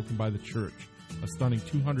Those Broken by the Church. A stunning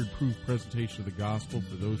 200-proof presentation of the gospel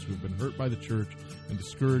for those who have been hurt by the church and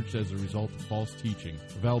discouraged as a result of false teaching.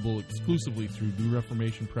 Available exclusively through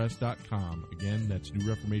newreformationpress.com. Again, that's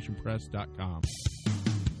newreformationpress.com.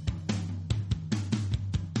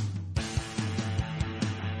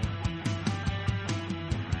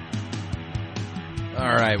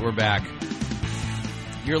 All right, we're back.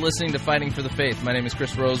 You're listening to Fighting for the Faith. My name is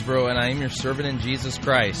Chris Roseborough, and I am your servant in Jesus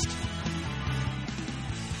Christ.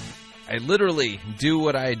 I literally do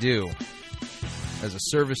what I do as a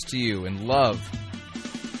service to you in love.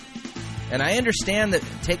 And I understand that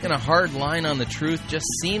taking a hard line on the truth just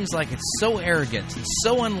seems like it's so arrogant and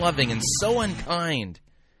so unloving and so unkind.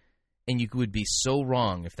 And you would be so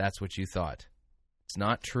wrong if that's what you thought. It's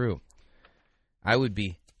not true. I would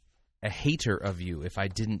be a hater of you if I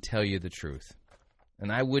didn't tell you the truth.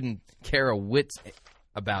 And I wouldn't care a whit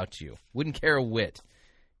about you. Wouldn't care a whit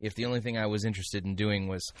if the only thing I was interested in doing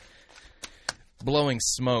was blowing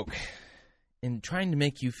smoke and trying to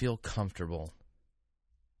make you feel comfortable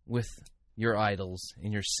with your idols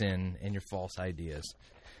and your sin and your false ideas.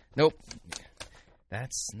 Nope.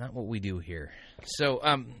 That's not what we do here. So,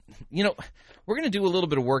 we're going to do a little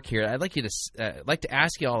bit of work here. I'd like to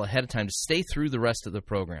ask you all ahead of time to stay through the rest of the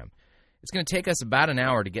program. It's going to take us about an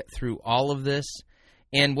hour to get through all of this.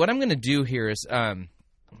 And what I'm going to do here is I'm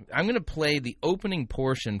going to play the opening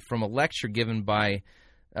portion from a lecture given by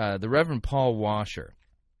the Reverend Paul Washer.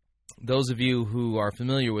 Those of you who are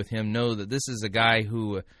familiar with him know that this is a guy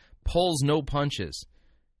who pulls no punches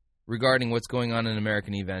regarding what's going on in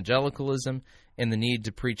American evangelicalism and the need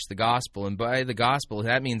to preach the gospel. And by the gospel,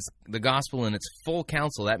 that means the gospel in its full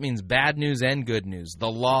counsel. That means bad news and good news,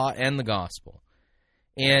 the law and the gospel.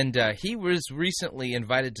 And he was recently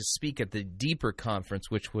invited to speak at the Deeper Conference,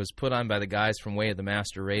 which was put on by the guys from Way of the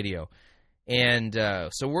Master Radio. And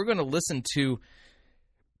so we're going to listen to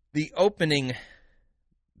the opening,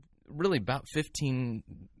 really about 15,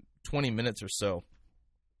 20 minutes or so,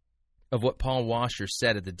 of what Paul Washer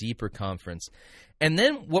said at the Deeper Conference. And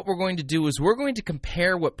then what we're going to do is we're going to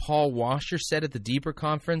compare what Paul Washer said at the Deeper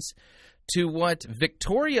Conference to what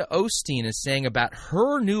Victoria Osteen is saying about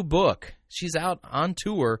her new book. She's out on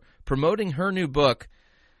tour promoting her new book.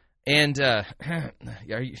 And do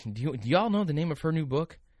y'all know the name of her new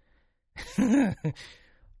book?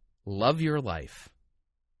 Love Your Life.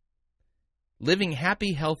 Living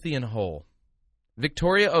Happy, Healthy, and Whole.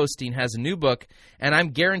 Victoria Osteen has a new book, and I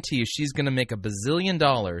guarantee you she's going to make $1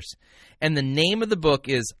 bazillion. And the name of the book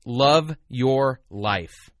is Love Your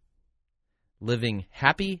Life. Living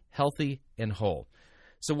Happy, Healthy, and Whole.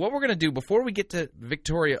 So what we're going to do before we get to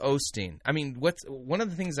Victoria Osteen, I mean, one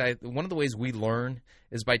of the ways we learn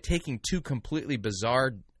is by taking two completely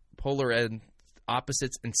bizarre polar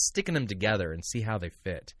opposites and sticking them together and see how they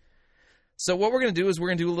fit. So what we're going to do is we're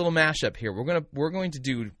going to do a little mashup here. We're going to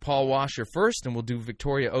do Paul Washer first, and we'll do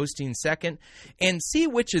Victoria Osteen second, and see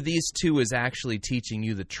which of these two is actually teaching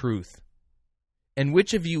you the truth, and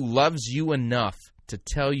which of you loves you enough to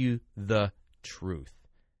tell you the truth.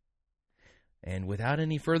 And without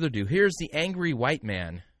any further ado, here's the angry white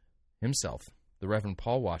man himself, the Reverend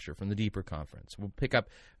Paul Washer from the Deeper Conference. We'll pick up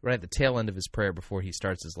right at the tail end of his prayer before he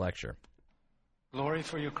starts his lecture. Glory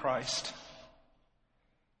for your Christ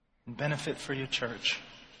and benefit for your church.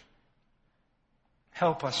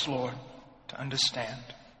 Help us, Lord, to understand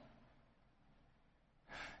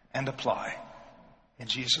and apply. In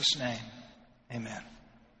Jesus' name, amen.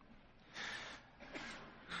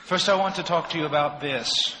 First, I want to talk to you about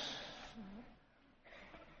this.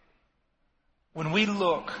 When we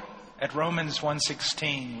look at Romans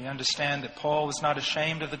 1:16, we understand that Paul was not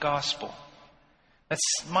ashamed of the gospel. That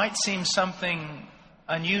might seem something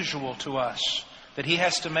unusual to us, that he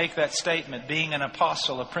has to make that statement, being an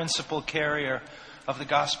apostle, a principal carrier of the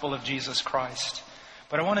gospel of Jesus Christ.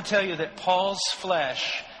 But I want to tell you that Paul's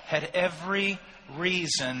flesh had every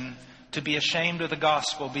reason to be ashamed of the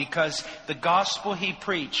gospel, because the gospel he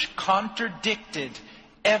preached contradicted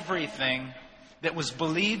everything that was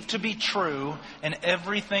believed to be true and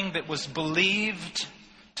everything that was believed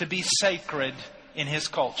to be sacred in his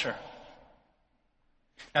culture.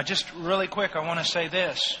 Now, just really quick, I want to say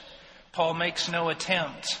this. Paul makes no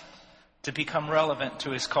attempt to become relevant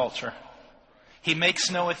to his culture. He makes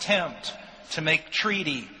no attempt to make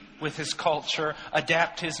treaty with his culture,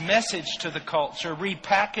 adapt his message to the culture,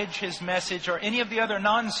 repackage his message, or any of the other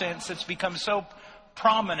nonsense that's become so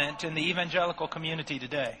prominent in the evangelical community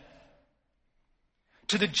today.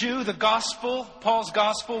 To the Jew, the gospel, Paul's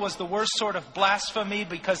gospel, was the worst sort of blasphemy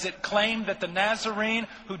because it claimed that the Nazarene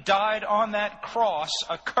who died on that cross,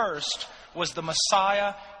 accursed, was the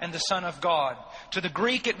Messiah and the Son of God. To the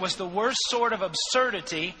Greek, it was the worst sort of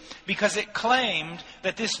absurdity because it claimed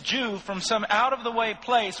that this Jew from some out-of-the-way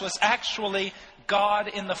place was actually God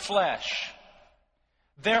in the flesh.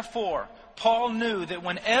 Therefore, Paul knew that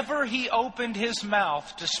whenever he opened his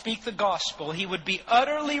mouth to speak the gospel, he would be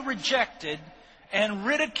utterly rejected and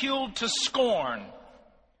ridiculed to scorn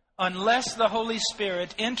unless the Holy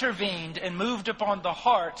Spirit intervened and moved upon the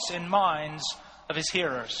hearts and minds of his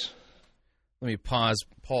hearers. Let me pause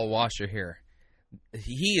Paul Washer here.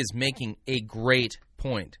 He is making a great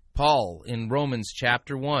point. Paul, in Romans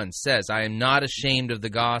chapter 1, says, I am not ashamed of the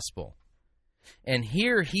gospel. And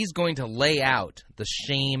here he's going to lay out the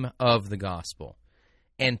shame of the gospel.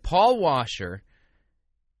 And Paul Washer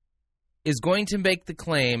is going to make the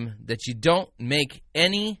claim that you don't make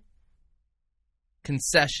any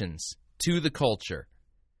concessions to the culture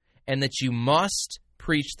and that you must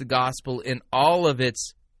preach the gospel in all of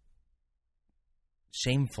its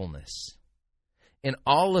shamefulness, in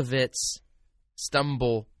all of its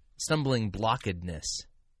stumbling blockedness.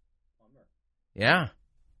 Yeah.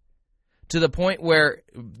 To the point where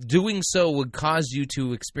doing so would cause you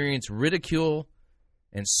to experience ridicule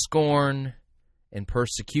and scorn and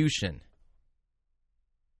persecution.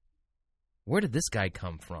 Where did this guy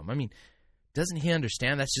come from? I mean, doesn't he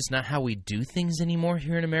understand that's just not how we do things anymore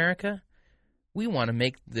here in America? We want to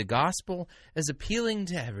make the gospel as appealing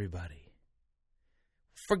to everybody.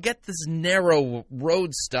 Forget this narrow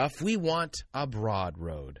road stuff. We want a broad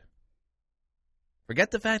road.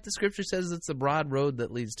 Forget the fact that Scripture says it's a broad road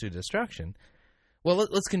that leads to destruction. Well,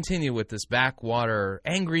 let's continue with this backwater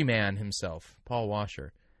angry man himself, Paul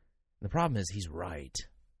Washer. The problem is he's right.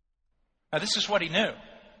 Now, this is what he knew.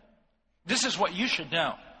 This is what you should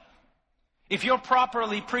know. If you're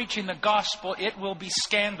properly preaching the gospel, it will be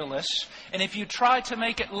scandalous. And if you try to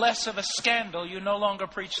make it less of a scandal, you no longer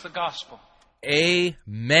preach the gospel.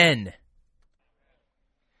 Amen.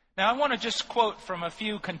 Now, I want to just quote from a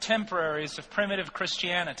few contemporaries of primitive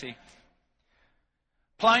Christianity.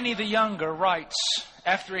 Pliny the Younger writes,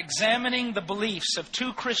 after examining the beliefs of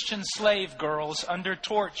 2 Christian slave girls under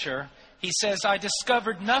torture, he says, I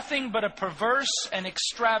discovered nothing but a perverse and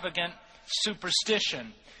extravagant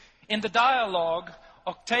superstition. In the dialogue,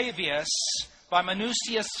 Octavius, by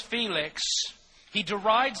Minucius Felix, he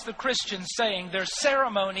derides the Christians, saying their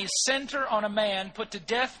ceremonies center on a man put to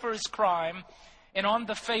death for his crime and on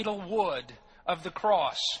the fatal wood of the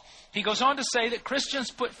cross. He goes on to say that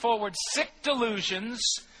Christians put forward sick delusions,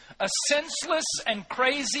 a senseless and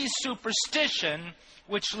crazy superstition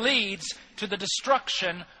which leads to the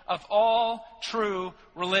destruction of all true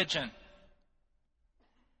religion.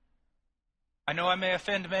 I know I may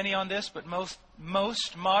offend many on this, but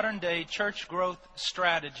most modern-day church growth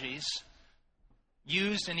strategies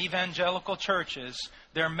used in evangelical churches,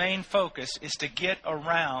 their main focus is to get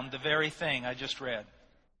around the very thing I just read.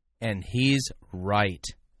 And he's right.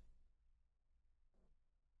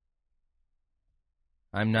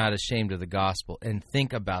 I'm not ashamed of the gospel. And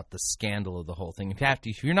think about the scandal of the whole thing. In fact,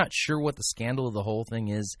 if you're not sure what the scandal of the whole thing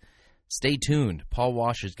is, stay tuned. Paul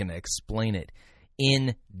Washer is going to explain it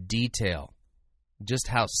in detail, just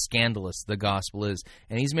how scandalous the gospel is.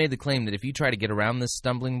 And he's made the claim that if you try to get around this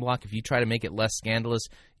stumbling block, if you try to make it less scandalous,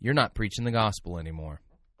 you're not preaching the gospel anymore.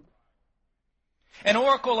 An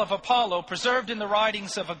oracle of Apollo, preserved in the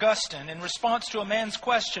writings of Augustine, in response to a man's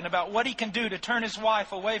question about what he can do to turn his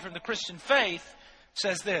wife away from the Christian faith,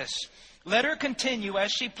 says this, let her continue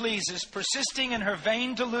as she pleases, persisting in her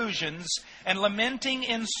vain delusions and lamenting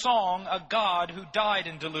in song a God who died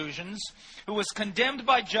in delusions, who was condemned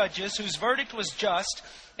by judges, whose verdict was just,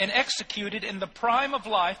 and executed in the prime of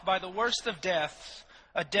life by the worst of deaths,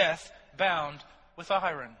 a death bound with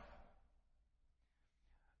iron.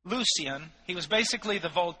 Lucian, he was basically the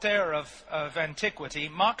Voltaire of antiquity,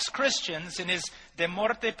 mocks Christians in his De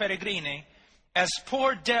Morte Peregrini as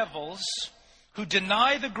poor devils who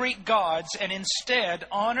deny the Greek gods and instead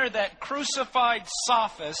honor that crucified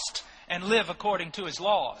sophist and live according to his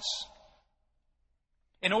laws.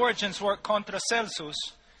 In Origen's work Contra Celsus,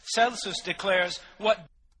 Celsus declares, what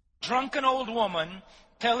drunken old woman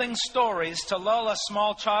telling stories to lull a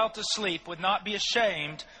small child to sleep would not be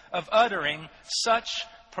ashamed of uttering such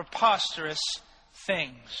preposterous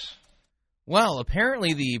things. Well,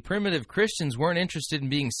 apparently the primitive Christians weren't interested in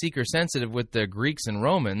being seeker-sensitive with the Greeks and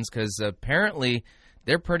Romans, because apparently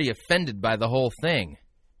they're pretty offended by the whole thing.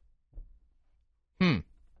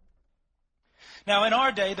 Now, in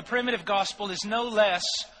our day, the primitive gospel is no less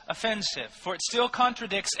offensive, for it still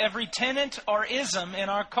contradicts every tenet or ism in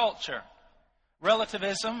our culture: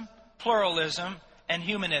 relativism, pluralism, and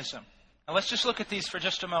humanism. Now, let's just look at these for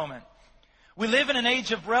just a moment. We live in an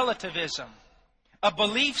age of relativism, a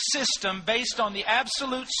belief system based on the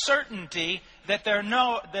absolute certainty that there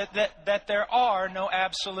are no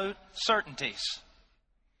absolute certainties.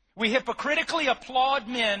 We hypocritically applaud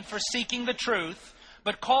men for seeking the truth,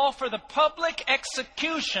 but call for the public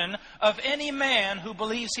execution of any man who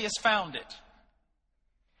believes he has found it.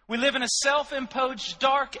 We live in a self-imposed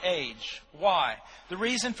dark age. Why? The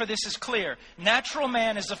reason for this is clear. Natural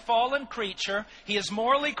man is a fallen creature. He is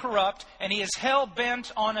morally corrupt, and he is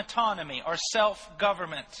hell-bent on autonomy or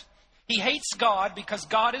self-government. He hates God because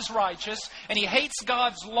God is righteous, and he hates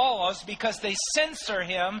God's laws because they censor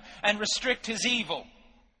him and restrict his evil.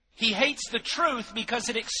 He hates the truth because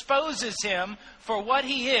it exposes him for what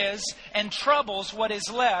he is and troubles what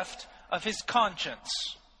is left of his conscience.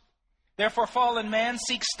 Therefore, fallen man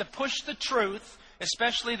seeks to push the truth,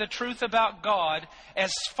 especially the truth about God,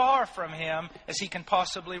 as far from him as he can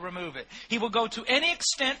possibly remove it. He will go to any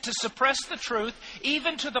extent to suppress the truth,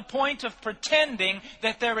 even to the point of pretending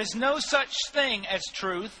that there is no such thing as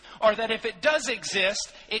truth, or that if it does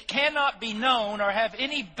exist, it cannot be known or have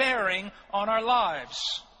any bearing on our lives.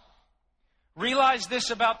 Realize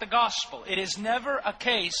this about the gospel. It is never a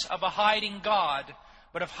case of a hiding God,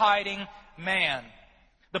 but of hiding man.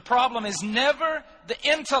 The problem is never the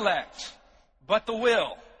intellect, but the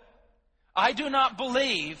will. I do not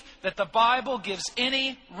believe that the Bible gives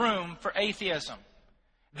any room for atheism.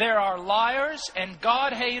 There are liars and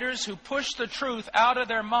God-haters who push the truth out of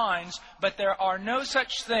their minds, but there are no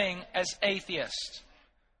such thing as atheists.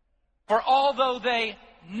 For although they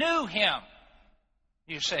knew him,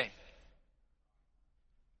 you see,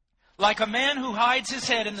 like a man who hides his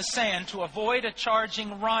head in the sand to avoid a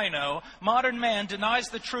charging rhino, modern man denies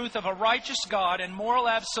the truth of a righteous God and moral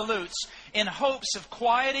absolutes in hopes of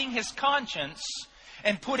quieting his conscience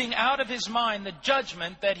and putting out of his mind the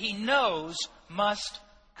judgment that he knows must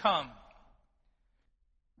come.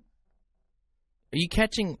 Are you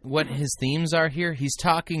catching what his themes are here? He's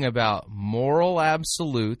talking about moral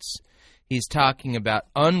absolutes. He's talking about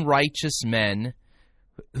unrighteous men,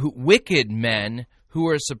 wicked men, who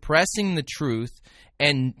are suppressing the truth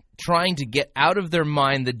and trying to get out of their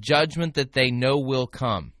mind the judgment that they know will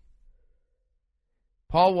come.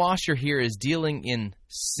 Paul Washer here is dealing in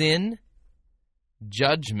sin,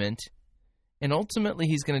 judgment, and ultimately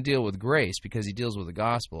he's going to deal with grace because he deals with the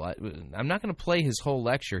gospel. I'm not going to play his whole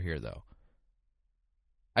lecture here, though.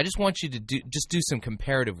 I just want you to do some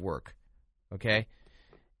comparative work, okay?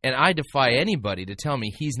 And I defy anybody to tell me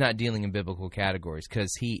he's not dealing in biblical categories,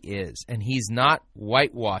 because he is. And he's not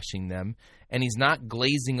whitewashing them, and he's not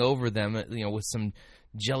glazing over them, with some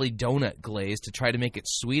jelly donut glaze to try to make it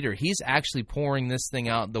sweeter. He's actually pouring this thing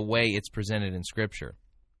out the way it's presented in Scripture.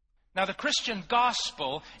 Now, the Christian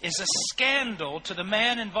gospel is a scandal to the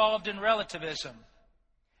man involved in relativism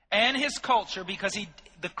and his culture, because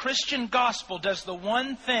the Christian gospel does the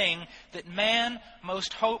one thing that man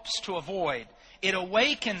most hopes to avoid. It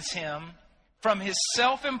awakens him from his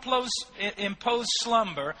self-imposed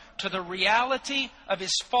slumber to the reality of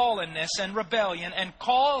his fallenness and rebellion, and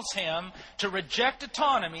calls him to reject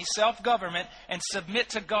autonomy, self-government, and submit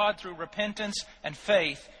to God through repentance and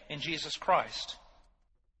faith in Jesus Christ.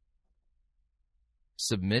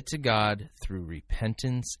 Submit to God through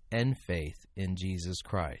repentance and faith in Jesus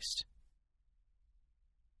Christ.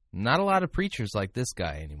 Not a lot of preachers like this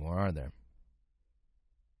guy anymore, are there?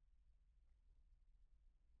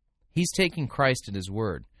 He's taking Christ at his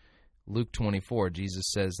word. Luke 24, Jesus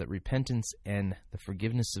says that repentance and the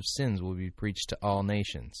forgiveness of sins will be preached to all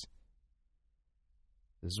nations.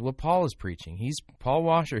 This is what Paul is preaching. Paul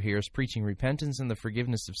Washer here is preaching repentance and the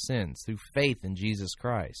forgiveness of sins through faith in Jesus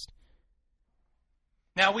Christ.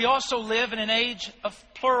 Now, we also live in an age of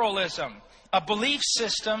pluralism, a belief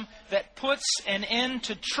system that puts an end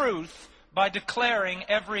to truth by declaring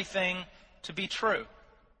everything to be true.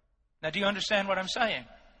 Now, do you understand what I'm saying?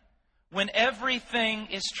 When everything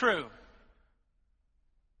is true,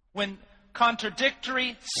 when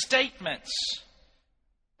contradictory statements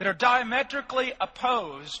that are diametrically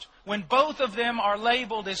opposed, when both of them are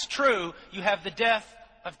labeled as true, you have the death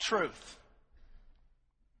of truth.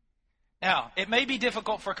 Now, it may be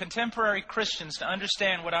difficult for contemporary Christians to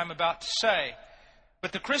understand what I'm about to say,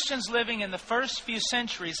 but the Christians living in the first few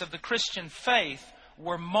centuries of the Christian faith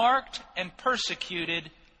were marked and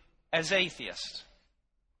persecuted as atheists.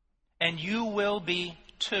 And you will be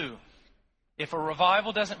too, If a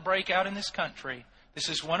revival doesn't break out in this country, this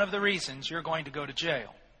is one of the reasons you're going to go to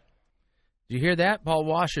jail. Do you hear that? Paul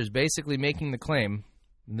Washer is basically making the claim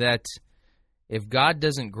that if God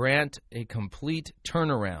doesn't grant a complete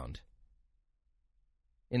turnaround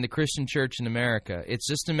in the Christian church in America, it's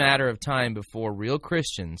just a matter of time before real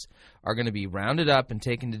Christians are going to be rounded up and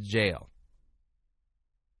taken to jail.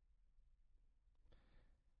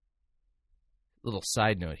 Little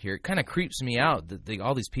side note here. It kind of creeps me out that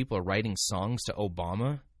all these people are writing songs to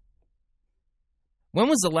Obama. When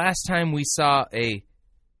was the last time we saw a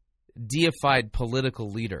deified political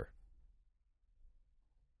leader?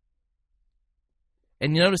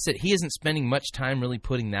 And you notice that he isn't spending much time really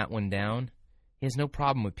putting that one down. He has no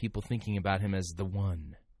problem with people thinking about him as the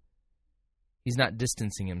one. He's not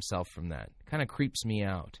distancing himself from that. It kind of creeps me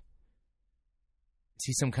out. Is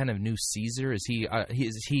he some kind of new Caesar? Is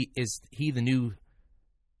he the new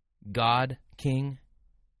God king?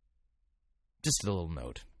 Just a little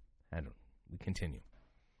note. We continue.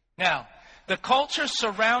 Now, the culture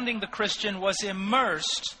surrounding the Christian was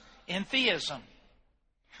immersed in theism.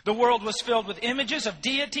 The world was filled with images of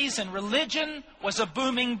deities, and religion was a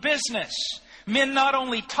booming business. Men not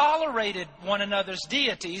only tolerated one another's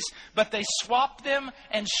deities, but they swapped them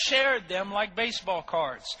and shared them like baseball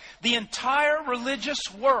cards. The entire religious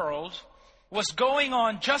world was going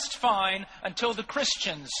on just fine until the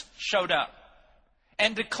Christians showed up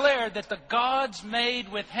and declared that the gods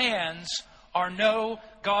made with hands are no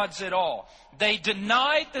gods at all. They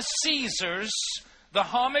denied the Caesars the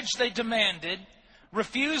homage they demanded,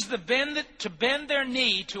 refused to bend their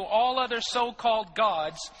knee to all other so-called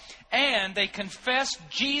gods, and they confessed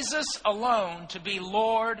Jesus alone to be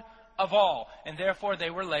Lord of all. And therefore they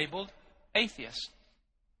were labeled atheists.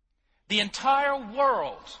 The entire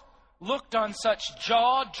world looked on such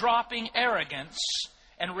jaw-dropping arrogance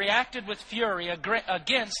and reacted with fury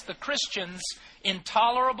against the Christians'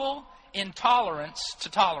 intolerable intolerance to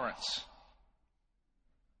tolerance.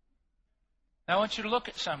 Now I want you to look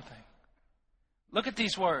at something. Look at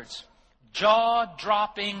these words.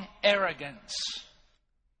 Jaw-dropping arrogance.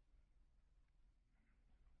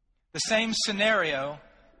 The same scenario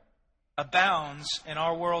abounds in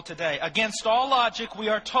our world today. Against all logic, we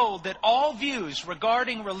are told that all views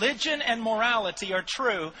regarding religion and morality are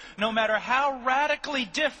true, no matter how radically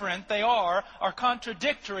different they are or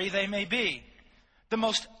contradictory they may be. The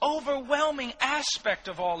most overwhelming aspect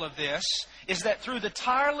of all of this is that through the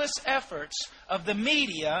tireless efforts of the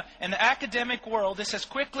media and the academic world, this has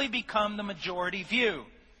quickly become the majority view.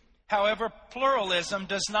 However, pluralism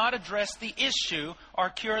does not address the issue or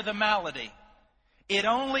cure the malady. It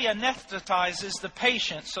only anesthetizes the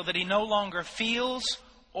patient so that he no longer feels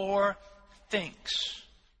or thinks.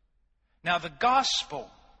 Now, the gospel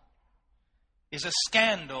is a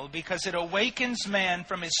scandal because it awakens man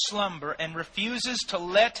from his slumber and refuses to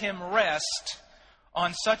let him rest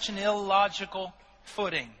on such an illogical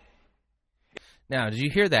footing. Now, did you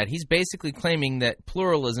hear that? He's basically claiming that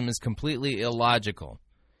pluralism is completely illogical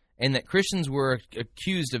and that Christians were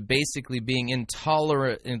accused of basically being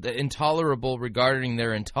intolerable regarding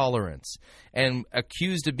their intolerance and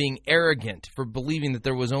accused of being arrogant for believing that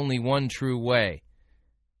there was only one true way.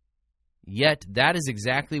 Yet, that is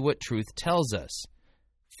exactly what truth tells us.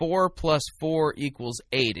 4 plus 4 equals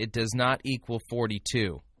 8. It does not equal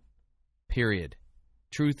 42. Period.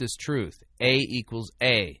 Truth is truth. A equals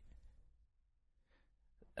A.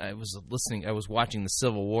 I was watching the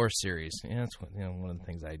Civil War series. Yeah, that's one of the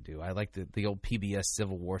things I do. I like the old PBS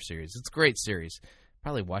Civil War series. It's a great series.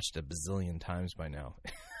 Probably watched it a bazillion times by now.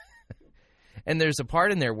 And there's a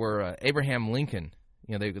part in there where Abraham Lincoln,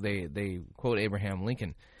 they quote Abraham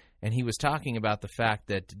Lincoln, and he was talking about the fact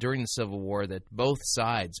that during the Civil War that both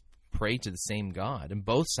sides pray to the same God, and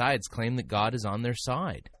both sides claim that God is on their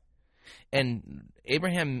side. And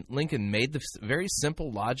Abraham Lincoln made the very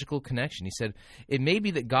simple logical connection. He said, it may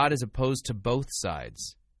be that God is opposed to both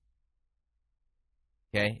sides.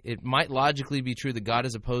 Okay? It might logically be true that God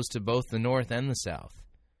is opposed to both the North and the South.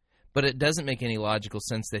 But it doesn't make any logical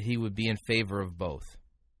sense that he would be in favor of both,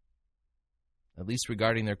 at least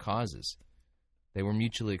regarding their causes. They were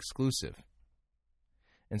mutually exclusive.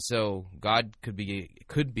 And so God could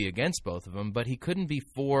be against both of them, but he couldn't be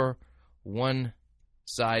for one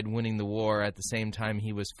side winning the war at the same time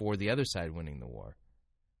he was for the other side winning the war.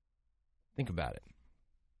 Think about it.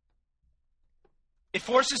 It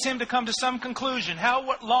forces him to come to some conclusion.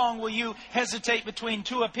 How long will you hesitate between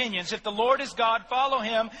two opinions? If the Lord is God, follow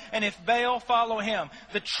him, and if Baal, follow him.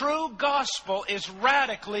 The true gospel is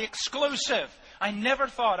radically exclusive. I never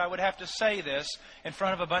thought I would have to say this in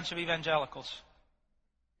front of a bunch of evangelicals.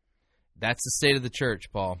 That's the state of the church,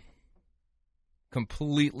 Paul.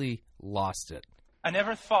 Completely lost it. I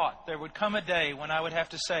never thought there would come a day when I would have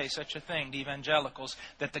to say such a thing to evangelicals,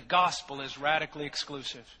 that the gospel is radically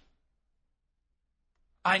exclusive.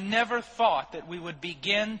 I never thought that we would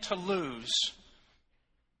begin to lose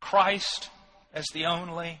Christ as the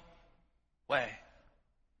only way.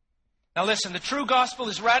 Now listen, the true gospel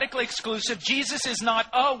is radically exclusive. Jesus is not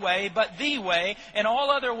a way, but the way, and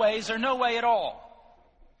all other ways are no way at all.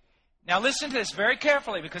 Now listen to this very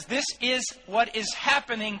carefully, because this is what is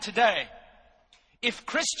happening today. If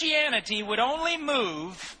Christianity would only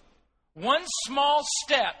move one small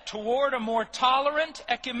step toward a more tolerant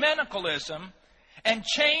ecumenicalism and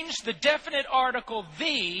change the definite article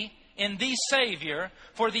 "the" in "the Savior"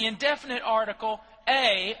 for the indefinite article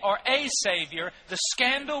 "a" or "a Savior," the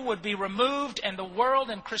scandal would be removed and the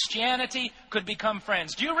world and Christianity could become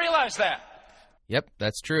friends. Do you realize that? Yep,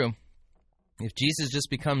 that's true. If Jesus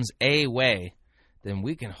just becomes a way, then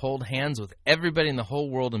we can hold hands with everybody in the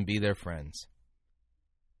whole world and be their friends.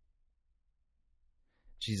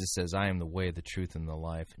 Jesus says, I am the way, the truth, and the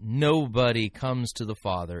life. Nobody comes to the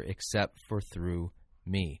Father except for through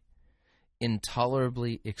me.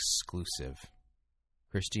 Intolerably exclusive.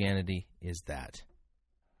 Christianity is that.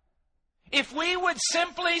 If we would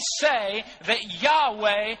simply say that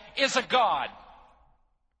Yahweh is a God,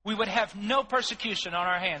 we would have no persecution on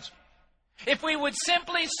our hands. If we would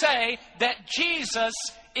simply say that Jesus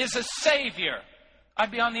is a Savior,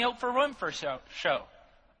 I'd be on the Oprah Winfrey show.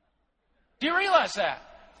 Do you realize that?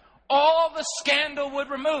 All the scandal would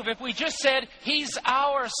remove if we just said, He's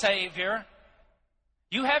our Savior.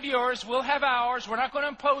 You have yours, we'll have ours. We're not going to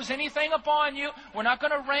impose anything upon you. We're not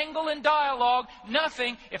going to wrangle in dialogue.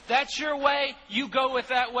 Nothing. If that's your way, you go with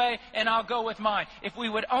that way, and I'll go with mine. If we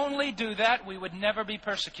would only do that, we would never be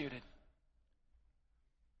persecuted.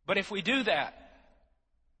 But if we do that,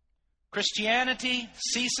 Christianity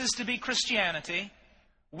ceases to be Christianity.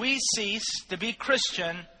 We cease to be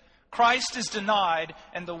Christian. Christ is denied,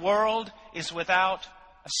 and the world is without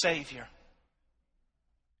a Savior.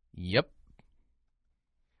 Yep.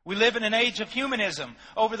 We live in an age of humanism.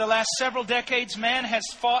 Over the last several decades, man has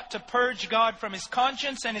fought to purge God from his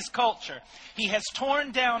conscience and his culture. He has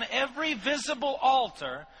torn down every visible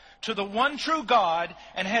altar to the one true God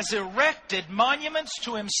and has erected monuments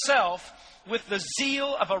to himself with the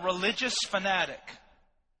zeal of a religious fanatic.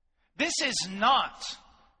 This is not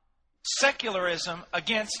secularism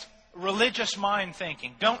against religious mind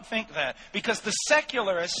thinking. Don't think that. Because the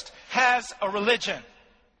secularist has a religion.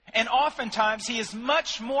 And oftentimes he is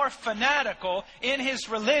much more fanatical in his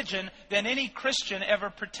religion than any Christian ever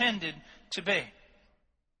pretended to be.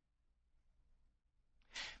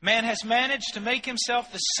 Man has managed to make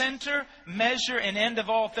himself the center, measure, and end of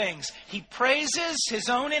all things. He praises his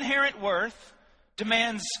own inherent worth,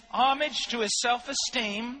 demands homage to his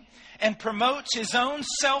self-esteem, and promotes his own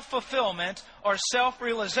self-fulfillment or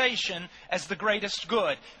self-realization as the greatest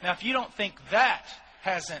good. Now, if you don't think that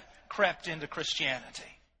hasn't crept into Christianity,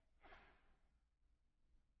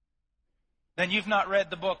 then you've not read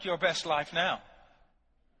the book Your Best Life Now.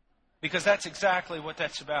 Because that's exactly what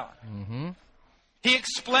that's about. Mm-hmm. He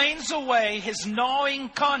explains away his gnawing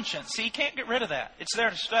conscience. See, he can't get rid of that. It's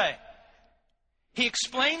there to stay. He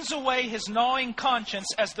explains away his gnawing conscience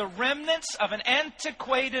as the remnants of an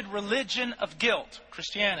antiquated religion of guilt,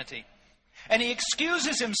 Christianity. And he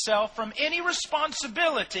excuses himself from any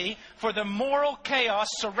responsibility for the moral chaos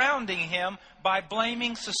surrounding him by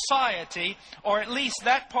blaming society, or at least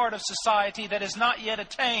that part of society that has not yet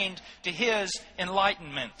attained to his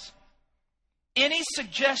enlightenment. Any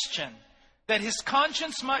suggestion that his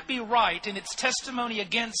conscience might be right in its testimony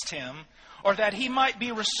against him, or that he might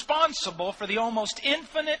be responsible for the almost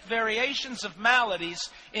infinite variations of maladies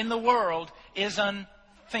in the world, is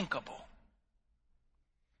unthinkable.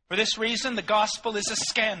 For this reason, the gospel is a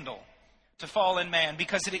scandal to fallen man,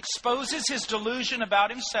 because it exposes his delusion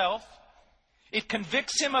about himself. It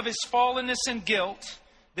convicts him of his fallenness and guilt.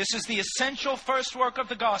 This is the essential first work of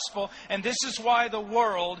the gospel, and this is why the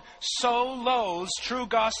world so loathes true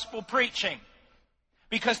gospel preaching.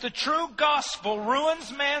 Because the true gospel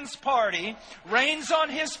ruins man's party, rains on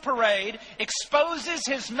his parade, exposes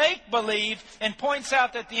his make-believe, and points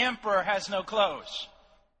out that the emperor has no clothes.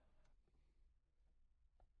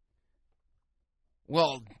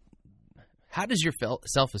 Well, how does your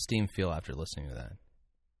self-esteem feel after listening to that?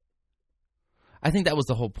 I think that was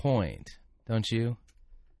the whole point, don't you?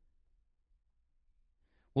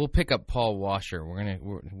 We'll pick up Paul Washer. We're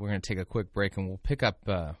gonna take a quick break, and we'll pick up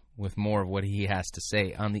with more of what he has to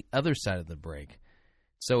say on the other side of the break.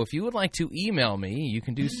 So if you would like to email me, you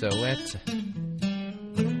can do so at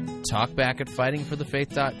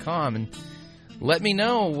talkback@fightingforthefaith.com. And Let me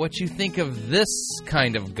know what you think of this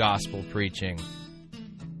kind of gospel preaching.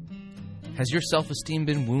 Has your self-esteem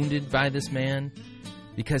been wounded by this man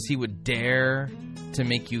because he would dare to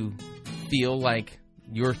make you feel like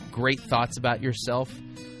your great thoughts about yourself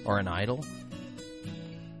are an idol?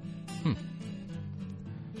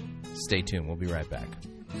 Stay tuned. We'll be right back.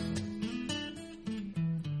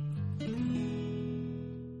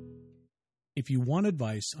 If you want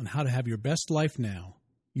advice on how to have your best life now,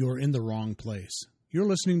 you're in the wrong place. You're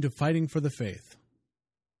listening to Fighting for the Faith.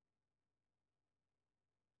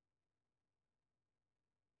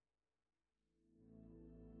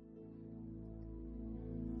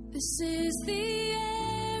 This is the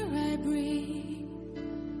air I breathe.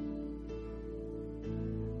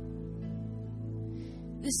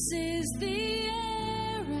 This is the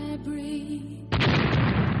air I breathe.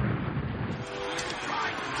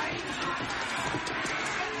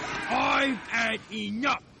 I've had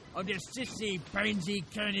enough of this sissy, pansy,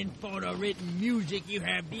 cannon fodder written music you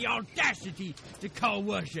have the audacity to call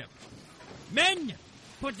worship. Men,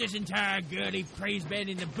 put this entire girly praise band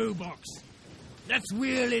in the boo box. Let's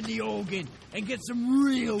wheel in the organ and get some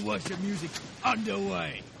real worship music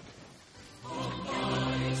underway.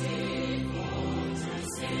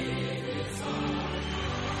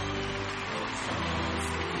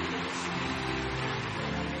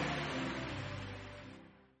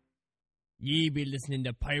 Ye be listening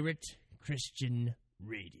to Pirate Christian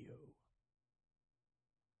Radio.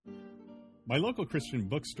 My local Christian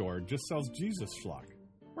bookstore just sells Jesus schlock.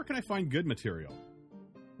 Where can I find good material?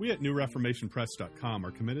 We at NewReformationPress.com are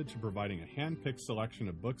committed to providing a hand-picked selection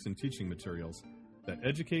of books and teaching materials that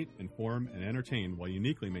educate, inform, and entertain while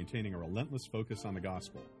uniquely maintaining a relentless focus on the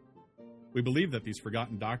gospel. We believe that these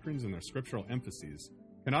forgotten doctrines and their scriptural emphases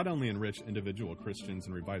can not only enrich individual Christians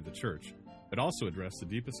and revive the church, but also address the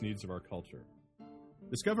deepest needs of our culture.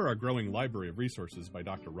 Discover our growing library of resources by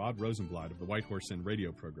Dr. Rod Rosenblatt of the White Horse Inn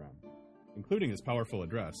radio program, including his powerful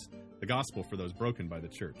address, The Gospel for Those Broken by the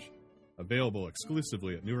Church, available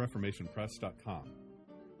exclusively at NewReformationPress.com,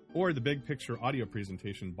 or the big picture audio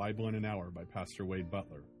presentation Bible in an Hour by Pastor Wade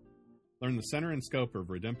Butler. Learn the center and scope of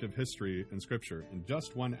redemptive history and scripture in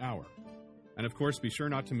just 1 hour. And of course, be sure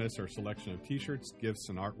not to miss our selection of t-shirts, gifts,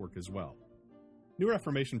 and artwork as well.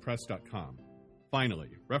 NewReformationPress.com. Finally,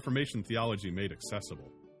 Reformation theology made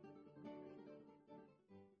accessible.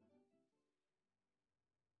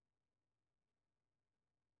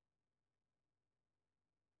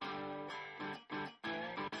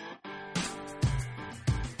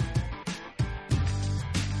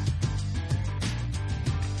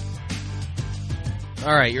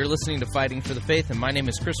 All right, you're listening to Fighting for the Faith, and my name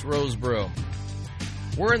is Chris Rosebrough.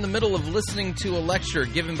 We're in the middle of listening to a lecture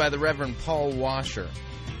given by the Reverend Paul Washer,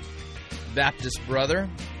 Baptist brother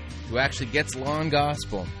who actually gets law and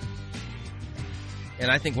gospel.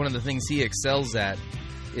 And I think one of the things he excels at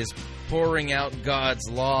is pouring out God's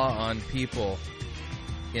law on people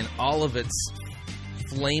in all of its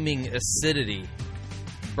flaming acidity.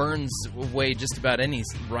 Burns away just about any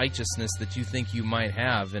righteousness that you think you might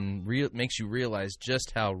have, and makes you realize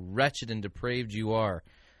just how wretched and depraved you are.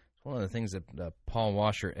 It's one of the things that Paul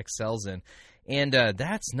Washer excels in. And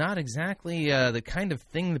that's not exactly the kind of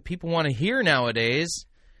thing that people want to hear nowadays.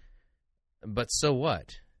 But so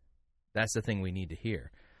what? That's the thing we need to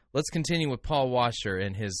hear. Let's continue with Paul Washer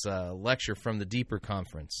and his lecture from the Deeper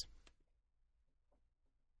Conference.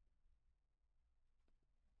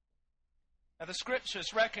 Now, the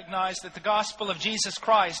Scriptures recognize that the gospel of Jesus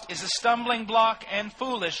Christ is a stumbling block and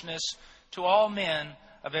foolishness to all men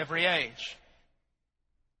of every age.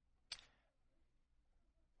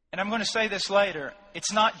 And I'm going to say this later.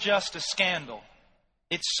 It's not just a scandal.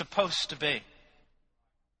 It's supposed to be.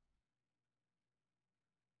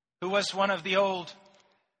 Who was one of the old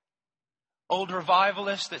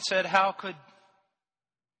revivalists that said, how could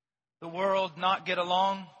the world not get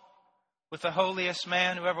along with the holiest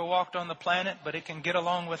man who ever walked on the planet, but it can get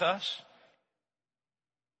along with us?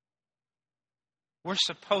 We're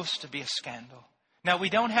supposed to be a scandal. Now, we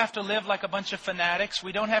don't have to live like a bunch of fanatics.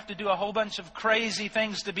 We don't have to do a whole bunch of crazy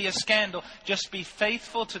things to be a scandal. Just be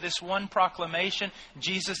faithful to this one proclamation: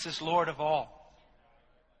 Jesus is Lord of all.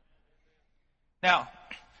 Now,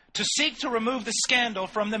 to seek to remove the scandal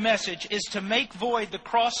from the message is to make void the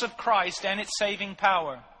cross of Christ and its saving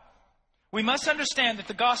power. We must understand that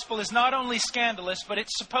the gospel is not only scandalous, but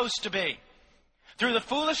it's supposed to be. Through the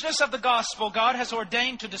foolishness of the gospel, God has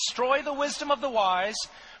ordained to destroy the wisdom of the wise,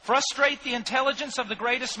 frustrate the intelligence of the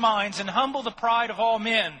greatest minds, and humble the pride of all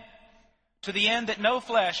men, to the end that no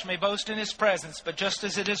flesh may boast in His presence, but just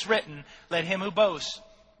as it is written, let him who boasts,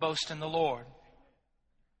 boast in the Lord.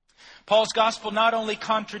 Paul's gospel not only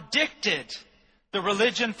contradicted the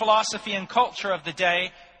religion, philosophy, and culture of the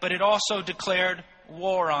day, but it also declared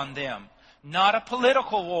war on them. Not a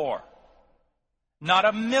political war, not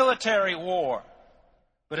a military war,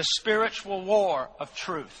 but a spiritual war of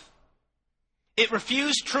truth. It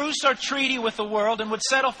refused truce or treaty with the world and would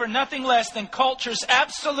settle for nothing less than culture's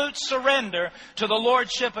absolute surrender to the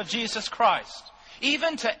lordship of Jesus Christ,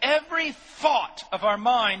 even to every thought of our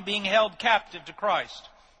mind being held captive to Christ.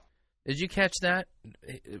 Did you catch that?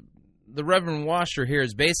 The Reverend Washer here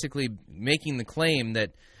is basically making the claim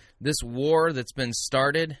that this war that's been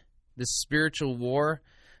started, this spiritual war,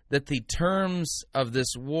 that the terms of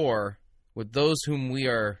this war with those whom we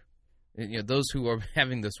are, those who are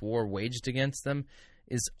having this war waged against them,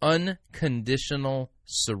 is unconditional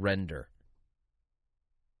surrender.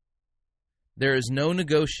 There is no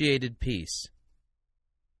negotiated peace.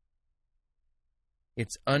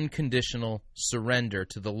 It's unconditional surrender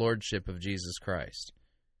to the lordship of Jesus Christ.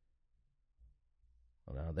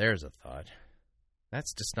 Well, now there's a thought.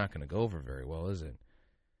 That's just not going to go over very well, is it?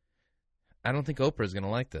 I don't think Oprah's going to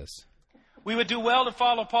like this. We would do well to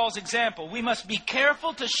follow Paul's example. We must be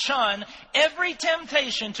careful to shun every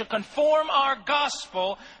temptation to conform our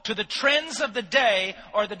gospel to the trends of the day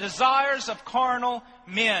or the desires of carnal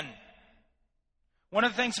men. One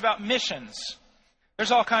of the things about missions,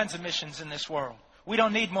 there's all kinds of missions in this world. We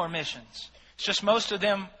don't need more missions. It's just most of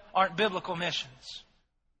them aren't biblical missions.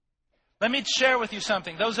 Let me share with you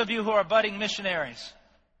something. Those of you who are budding missionaries,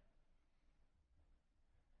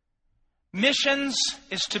 missions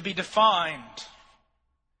is to be defined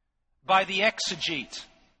by the exegete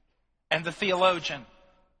and the theologian,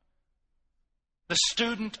 the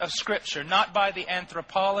student of Scripture, not by the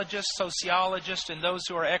anthropologist, sociologist, and those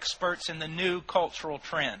who are experts in the new cultural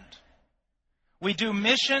trend. We do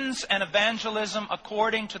missions and evangelism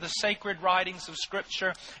according to the sacred writings of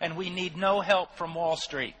Scripture, and we need no help from Wall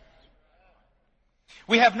Street.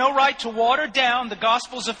 We have no right to water down the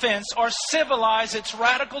gospel's offense or civilize its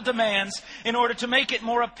radical demands in order to make it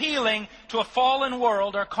more appealing to a fallen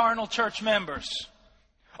world or carnal church members.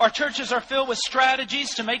 Our churches are filled with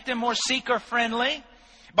strategies to make them more seeker-friendly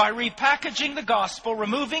by repackaging the gospel,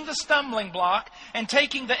 removing the stumbling block, and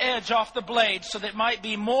taking the edge off the blade so that it might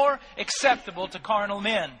be more acceptable to carnal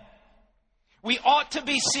men. We ought to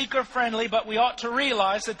be seeker-friendly, but we ought to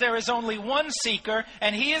realize that there is only one seeker,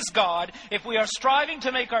 and He is God. If we are striving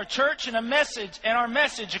to make our church and our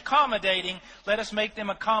message accommodating, let us make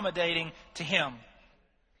them accommodating to Him.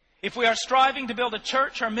 If we are striving to build a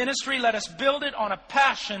church or ministry, let us build it on a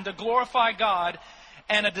passion to glorify God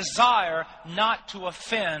and a desire not to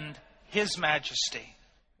offend His majesty.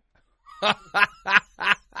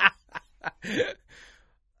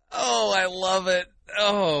 Oh, I love it.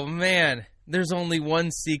 Oh, man. There's only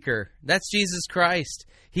one seeker. That's Jesus Christ.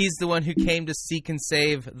 He's the one who came to seek and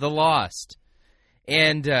save the lost.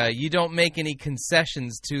 And you don't make any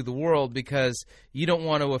concessions to the world because you don't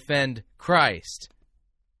want to offend Christ.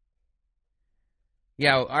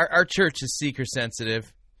 Yeah, our church is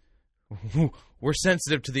seeker-sensitive. We're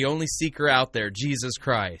sensitive to the only seeker out there, Jesus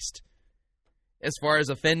Christ. As far as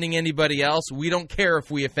offending anybody else, we don't care if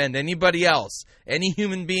we offend anybody else. Any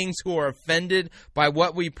human beings who are offended by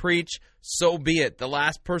what we preach, so be it. The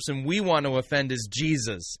last person we want to offend is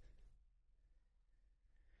Jesus.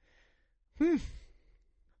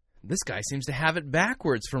 This guy seems to have it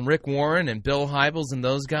backwards from Rick Warren and Bill Hybels and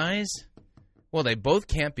those guys. Well, they both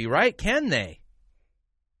can't be right, can they?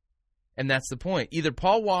 And that's the point. Either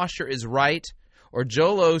Paul Washer is right or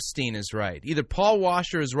Joel Osteen is right. Either Paul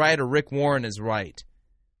Washer is right or Rick Warren is right.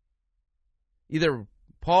 Either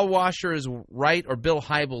Paul Washer is right or Bill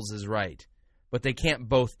Hybels is right. But they can't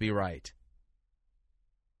both be right.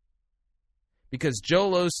 Because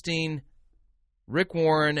Joel Osteen, Rick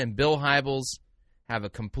Warren, and Bill Hybels have a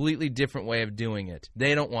completely different way of doing it.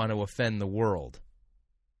 They don't want to offend the world.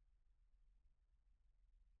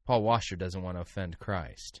 Paul Washer doesn't want to offend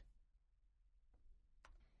Christ.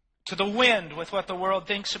 To the wind with what the world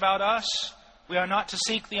thinks about us, we are not to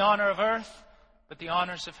seek the honor of earth, but the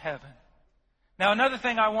honors of heaven. Now, another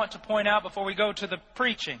thing I want to point out before we go to the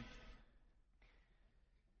preaching.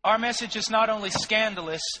 Our message is not only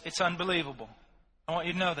scandalous, it's unbelievable. I want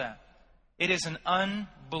you to know that. It is an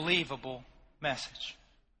unbelievable message.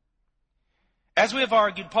 As we have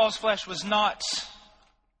argued, Paul's flesh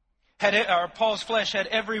had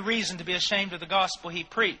every reason to be ashamed of the gospel he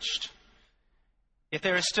preached. Yet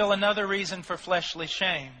there is still another reason for fleshly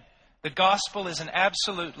shame. The gospel is an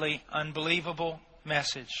absolutely unbelievable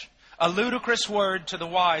message. A ludicrous word to the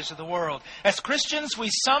wise of the world. As Christians, we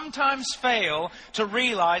sometimes fail to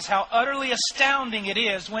realize how utterly astounding it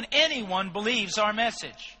is when anyone believes our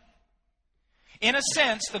message. In a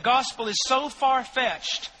sense, the gospel is so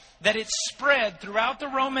far-fetched that its spread throughout the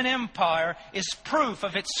Roman Empire is proof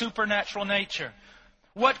of its supernatural nature.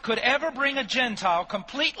 What could ever bring a Gentile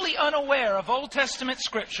completely unaware of Old Testament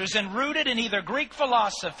scriptures and rooted in either Greek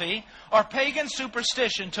philosophy or pagan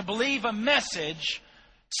superstition to believe a message,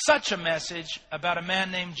 such a message, about a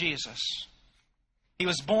man named Jesus? He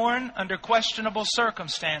was born under questionable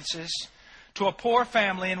circumstances to a poor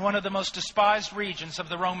family in one of the most despised regions of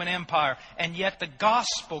the Roman Empire. And yet the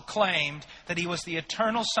gospel claimed that he was the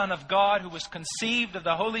eternal Son of God who was conceived of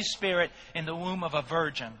the Holy Spirit in the womb of a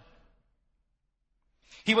virgin.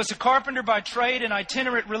 He was a carpenter by trade, an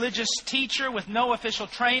itinerant religious teacher with no official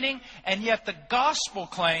training, and yet the gospel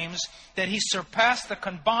claims that he surpassed the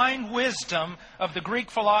combined wisdom of the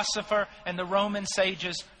Greek philosopher and the Roman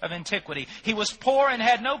sages of antiquity. He was poor and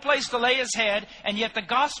had no place to lay his head, and yet the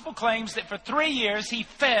gospel claims that for 3 years he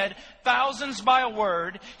fed thousands by a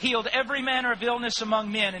word, healed every manner of illness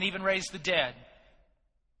among men, and even raised the dead.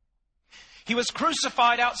 He was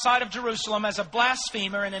crucified outside of Jerusalem as a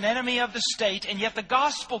blasphemer and an enemy of the state, and yet the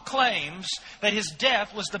gospel claims that his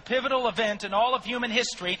death was the pivotal event in all of human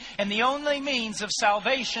history and the only means of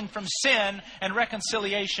salvation from sin and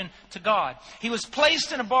reconciliation to God. He was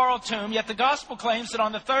placed in a borrowed tomb, yet the gospel claims that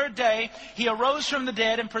on the third day he arose from the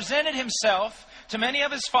dead and presented himself to many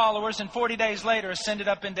of his followers, and 40 days later ascended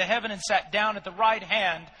up into heaven and sat down at the right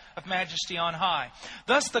hand of majesty on high.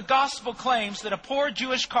 Thus the gospel claims that a poor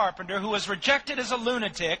Jewish carpenter who was rejected as a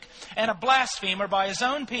lunatic and a blasphemer by his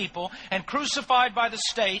own people and crucified by the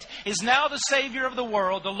state is now the Savior of the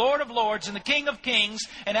world, the Lord of lords and the King of kings,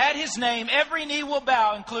 and at his name every knee will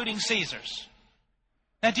bow, including Caesar's.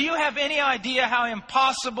 Now, do you have any idea how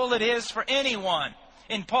impossible it is for anyone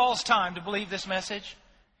in Paul's time to believe this message?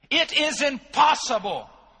 It is impossible.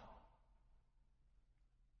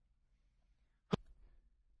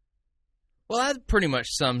 Well, that pretty much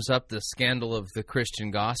sums up the scandal of the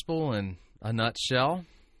Christian gospel in a nutshell.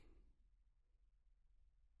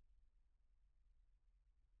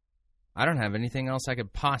 I don't have anything else I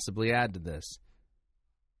could possibly add to this.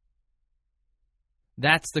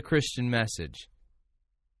 That's the Christian message.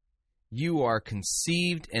 You are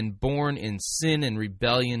conceived and born in sin and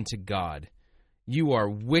rebellion to God. You are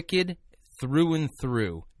wicked through and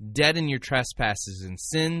through, dead in your trespasses and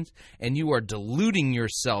sins, and you are deluding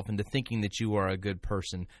yourself into thinking that you are a good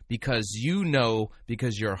person because you know,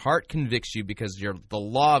 because your heart convicts you, because the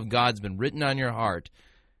law of God's been written on your heart,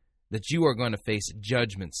 that you are going to face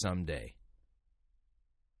judgment someday.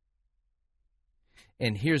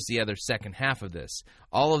 And here's the other second half of this.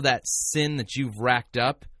 All of that sin that you've racked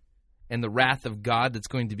up and the wrath of God that's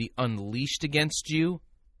going to be unleashed against you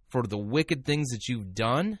for the wicked things that you've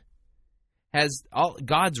done,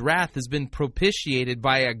 God's wrath has been propitiated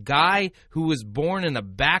by a guy who was born in a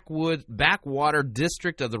backwater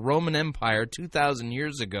district of the Roman Empire 2,000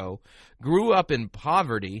 years ago, grew up in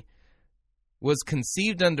poverty, was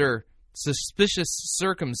conceived under suspicious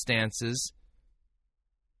circumstances,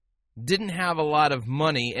 didn't have a lot of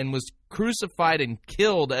money, and was crucified and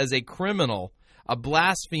killed as a criminal, a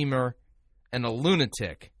blasphemer, and a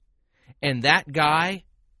lunatic. And that guy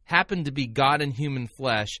happened to be God in human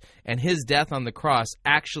flesh, and his death on the cross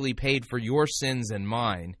actually paid for your sins and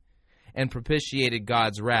mine and propitiated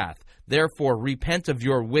God's wrath. Therefore, repent of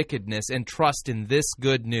your wickedness and trust in this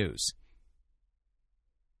good news.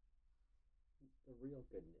 The real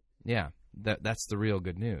good news. Yeah, that's the real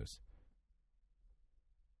good news.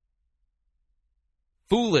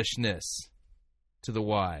 Foolishness to the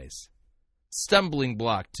wise, stumbling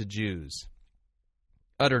block to Jews,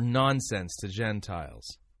 utter nonsense to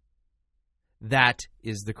Gentiles. That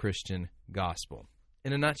is the Christian gospel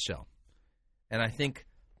in a nutshell. And I think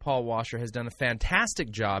Paul Washer has done a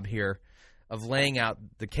fantastic job here of laying out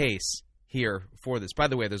the case here for this. By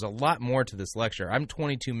the way, there's a lot more to this lecture. I'm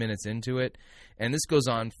 22 minutes into it, and this goes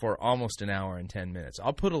on for almost an hour and 10 minutes.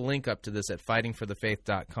 I'll put a link up to this at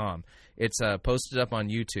fightingforthefaith.com. It's posted up on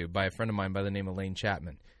YouTube by a friend of mine by the name of Lane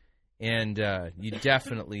Chapman. And you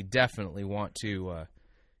definitely want to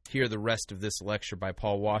hear the rest of this lecture by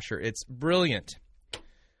Paul Washer. It's brilliant.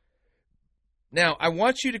 Now, I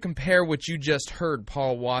want you to compare what you just heard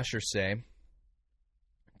Paul Washer say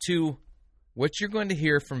to what you're going to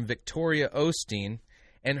hear from Victoria Osteen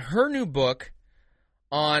and her new book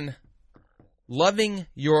on loving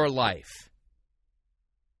your life.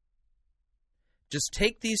 Just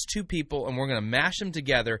take these two people and we're going to mash them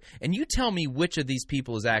together, and you tell me which of these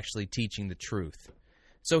people is actually teaching the truth.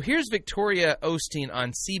 So here's Victoria Osteen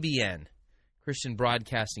on CBN, Christian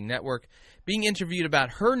Broadcasting Network, being interviewed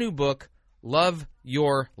about her new book, Love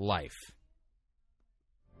Your Life.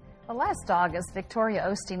 Well, last August, Victoria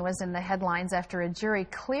Osteen was in the headlines after a jury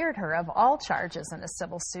cleared her of all charges in a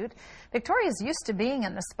civil suit. Victoria's used to being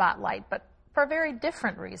in the spotlight, but for very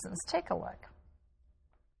different reasons. Take a look.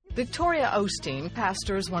 Victoria Osteen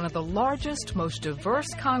pastors one of the largest, most diverse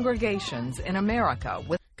congregations in America.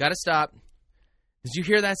 Gotta stop. Did you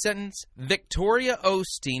hear that sentence? Victoria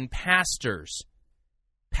Osteen pastors.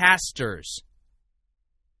 Pastors.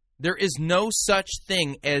 There is no such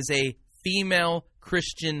thing as a female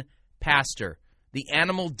Christian pastor. The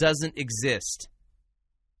animal doesn't exist.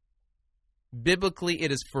 Biblically,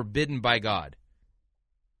 it is forbidden by God.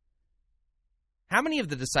 How many of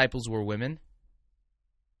the disciples were women?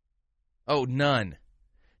 Oh, none.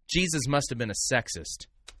 Jesus must have been a sexist.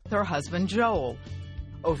 Her husband, Joel.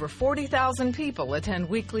 Over 40,000 people attend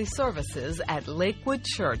weekly services at Lakewood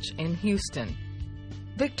Church in Houston.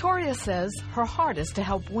 Victoria says her heart is to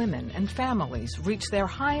help women and families reach their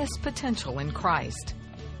highest potential in Christ.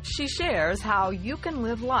 She shares how you can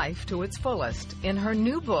live life to its fullest in her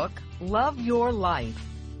new book, Love Your Life.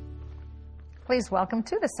 Please welcome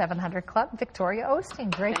to the 700 Club, Victoria Osteen.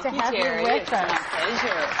 Great to have you Terry. with It's us. my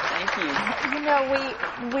pleasure. Thank you. You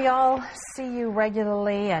know, we all see you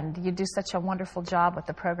regularly, and you do such a wonderful job with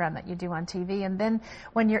the program that you do on TV. And then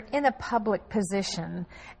when you're in a public position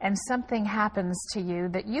and something happens to you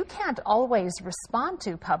that you can't always respond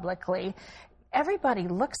to publicly, everybody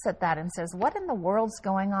looks at that and says, what in the world's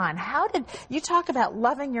going on? How did you talk about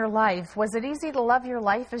loving your life? Was it easy to love your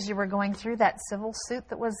life as you were going through that civil suit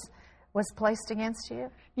that was placed against you?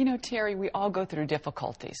 You know, Terry, we all go through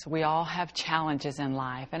difficulties. We all have challenges in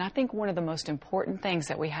life. And I think one of the most important things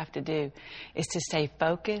that we have to do is to stay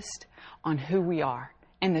focused on who we are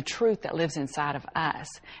and the truth that lives inside of us.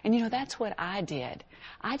 And, you know, that's what I did.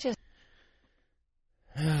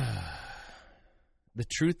 The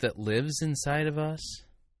truth that lives inside of us?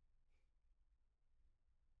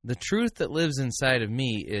 The truth that lives inside of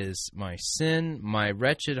me is my sin, my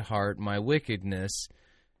wretched heart, my wickedness.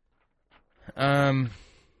 The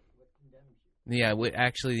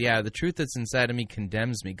truth that's inside of me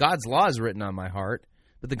condemns me. God's law is written on my heart,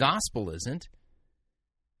 but the gospel isn't.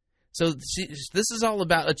 So this is all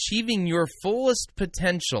about achieving your fullest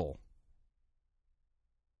potential.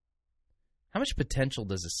 How much potential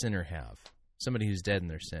does a sinner have? Somebody who's dead in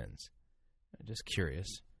their sins. I'm just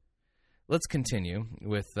curious. Let's continue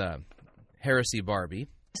with Heresy Barbie.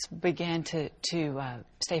 I began to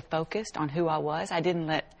stay focused on who I was. I didn't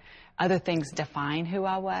let other things define who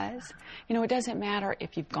I was. You know, it doesn't matter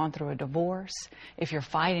if you've gone through a divorce, if you're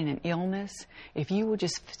fighting an illness, if you will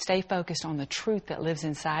just stay focused on the truth that lives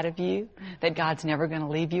inside of you, that God's never going to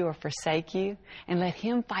leave you or forsake you, and let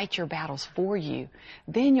Him fight your battles for you,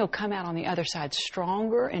 then you'll come out on the other side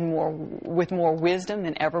stronger and with more wisdom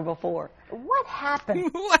than ever before. What happened?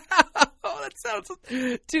 Wow, that sounds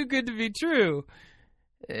too good to be true.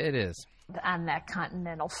 It is. On that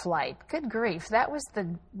continental flight. Good grief. That was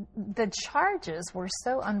the charges were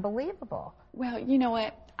so unbelievable. Well, you know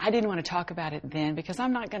what? I didn't want to talk about it then because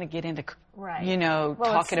I'm not going to get into, right. Talking about people.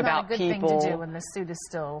 It's not a good thing to do when the suit is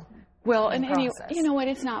still in process. You know what?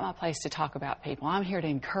 It's not my place to talk about people. I'm here to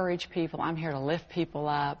encourage people. I'm here to lift people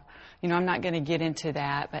up. You know, I'm not going to get into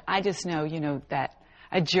that, but I just know, that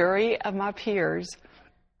a jury of my peers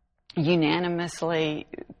unanimously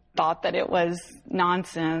thought that it was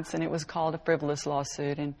nonsense and it was called a frivolous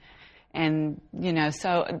lawsuit. And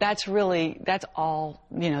so that's all,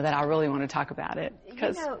 that I really want to talk about it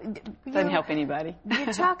because it doesn't help anybody. You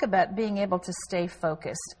talk about being able to stay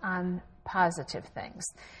focused on positive things.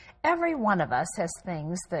 Every one of us has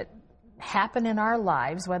things that happen in our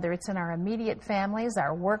lives, whether it's in our immediate families,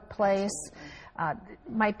 our workplace,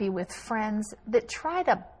 might be with friends, that try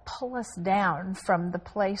to pull us down from the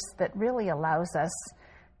place that really allows us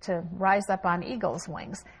to rise up on eagle's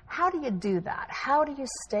wings. How do you do that? How do you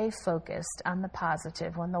stay focused on the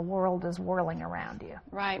positive when the world is whirling around you?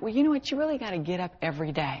 Right. Well, you know what? You really got to get up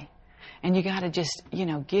every day. And you got to just,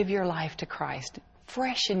 give your life to Christ.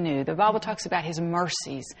 Fresh and new. The Bible talks about His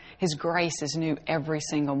mercies. His grace is new every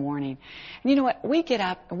single morning. And you know what? We get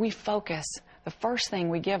up and we focus. The first thing,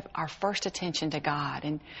 we give our first attention to God.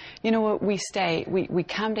 And you know what? We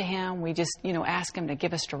come to Him. We just, ask Him to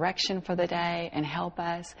give us direction for the day and help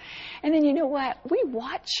us. And then you know what?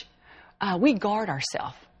 We guard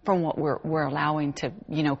ourselves from what we're allowing to,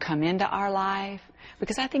 come into our life.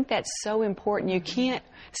 Because I think that's so important. You can't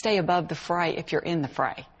stay above the fray if you're in the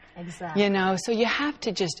fray. Exactly. So you have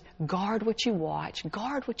to just guard what you watch,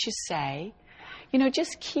 guard what you say.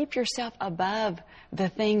 Just keep yourself above the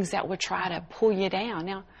things that would try to pull you down.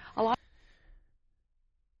 Now, a lot.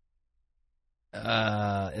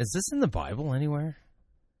 Is this in the Bible anywhere?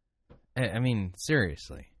 I mean,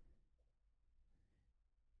 seriously.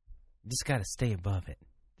 You just got to stay above it.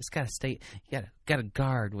 Just got to stay. You got to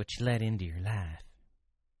guard what you let into your life.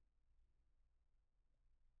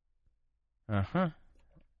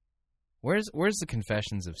 Where's the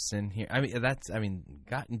confessions of sin here?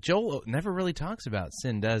 God, Joel never really talks about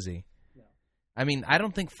sin, does he? No. I mean, I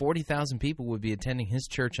don't think 40,000 people would be attending his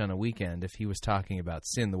church on a weekend if he was talking about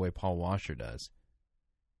sin the way Paul Washer does.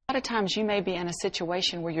 A lot of times you may be in a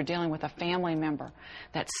situation where you're dealing with a family member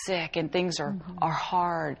that's sick and things are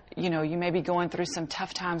hard. You know, you may be going through some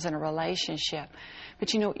tough times in a relationship.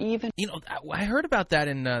 But, I heard about that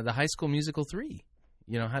in the High School Musical 3.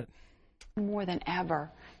 More than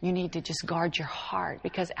ever, you need to just guard your heart,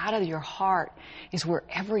 because out of your heart is where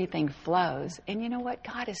everything flows. And you know what?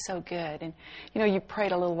 God is so good. And, you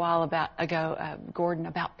prayed a little while ago, Gordon,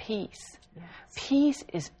 about peace. Yes. Peace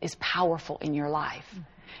is powerful in your life. Mm-hmm.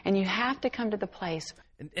 And you have to come to the place.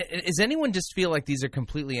 Does anyone just feel like these are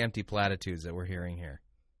completely empty platitudes that we're hearing here?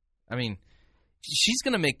 I mean, she's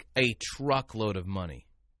going to make a truckload of money.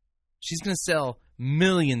 She's going to sell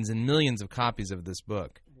millions and millions of copies of this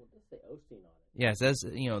book. Yeah, it says,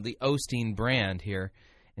 the Osteen brand here.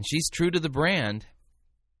 And she's true to the brand.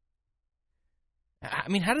 I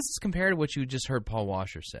mean, how does this compare to what you just heard Paul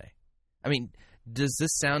Washer say? I mean, does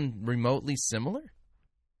this sound remotely similar?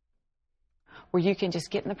 Where you can just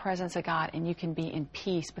get in the presence of God and you can be in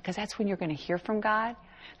peace, because that's when you're going to hear from God.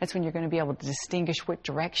 That's when you're going to be able to distinguish what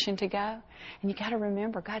direction to go. And you got to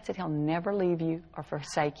remember, God said He'll never leave you or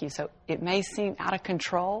forsake you. So it may seem out of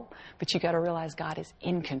control, but you got to realize God is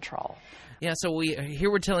in control. Yeah, so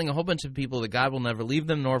we're telling a whole bunch of people that God will never leave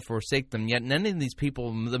them nor forsake them, yet none of these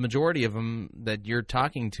people, the majority of them that you're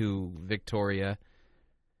talking to, Victoria,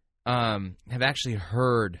 have actually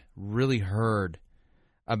really heard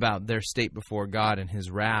about their state before God and His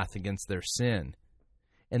wrath against their sin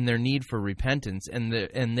and their need for repentance and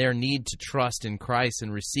their need to trust in Christ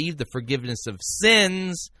and receive the forgiveness of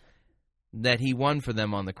sins that He won for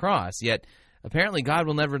them on the cross. Yet, apparently, God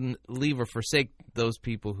will never leave or forsake those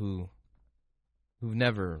people who've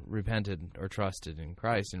never repented or trusted in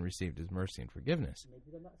Christ and received His mercy and forgiveness. Maybe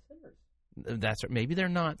they're not sinners. That's right. Maybe they're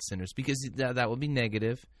not sinners, because that would be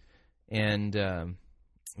negative, and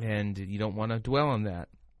you don't want to dwell on that,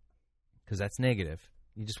 because that's negative.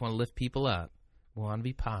 You just want to lift people up. We want to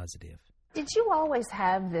be positive. Did you always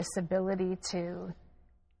have this ability to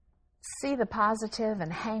see the positive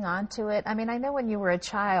and hang on to it? I mean, I know when you were a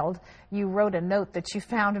child, you wrote a note that you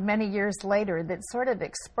found many years later that sort of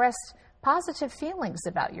expressed positive feelings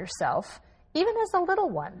about yourself, even as a little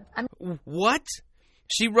one. What?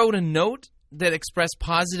 She wrote a note that expressed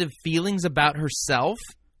positive feelings about herself?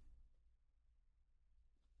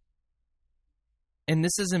 And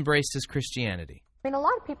this is embraced as Christianity. I mean, a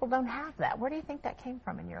lot of people don't have that. Where do you think that came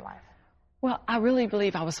from in your life? Well, I really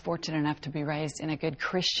believe I was fortunate enough to be raised in a good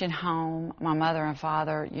Christian home. My mother and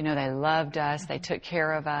father, they loved us. They took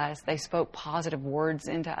care of us. They spoke positive words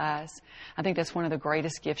into us. I think that's one of the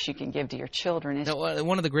greatest gifts you can give to your children.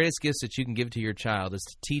 One of the greatest gifts that you can give to your child is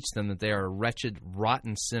to teach them that they are a wretched,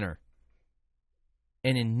 rotten sinner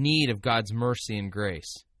and in need of God's mercy and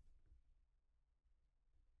grace.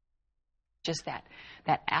 Just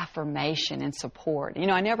that affirmation and support.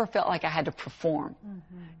 I never felt like I had to perform.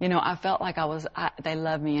 Mm-hmm. I felt like they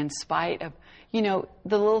loved me in spite of, the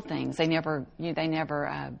little things. They never,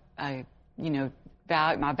 my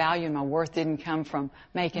value and my worth didn't come from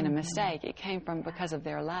making a mistake. It came from because of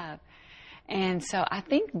their love. And so I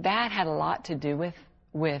think that had a lot to do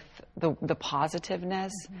with the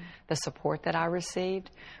positiveness, the support that I received.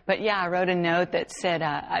 But yeah, I wrote a note that said,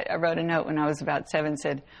 I wrote a note when I was about 7,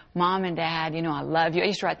 said, Mom and Dad, I love you. I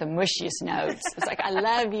used to write the mushiest notes. It's like, I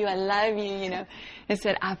love you, It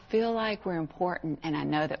said, I feel like we're important, and I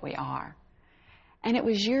know that we are. And it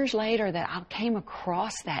was years later that I came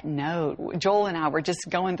across that note. Joel and I were just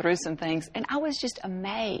going through some things, and I was just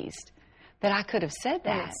amazed that I could have said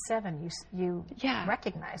that. At 7, you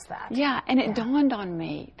recognized that. Yeah, and it dawned on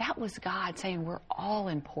me. That was God saying we're all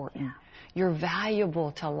important. Yeah. You're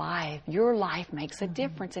valuable to life. Your life makes a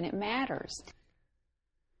difference, and it matters.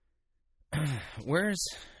 Where's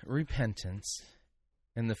repentance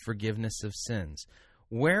and the forgiveness of sins?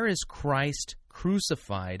 Where is Christ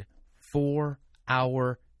crucified for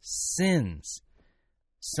our sins?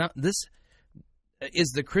 This is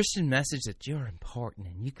the Christian message that you're important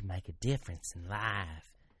and you can make a difference in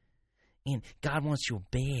life. And God wants your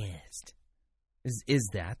best. Is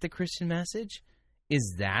that the Christian message?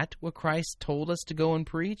 Is that what Christ told us to go and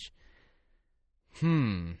preach?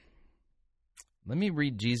 Let me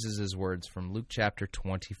read Jesus' words from Luke chapter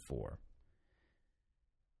 24.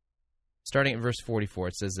 Starting at verse 44,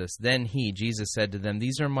 it says this, Then he, Jesus, said to them,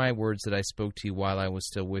 These are my words that I spoke to you while I was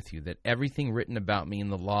still with you, that everything written about me in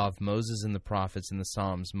the law of Moses and the prophets and the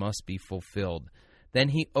Psalms must be fulfilled. Then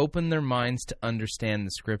he opened their minds to understand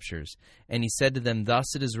the Scriptures. And he said to them,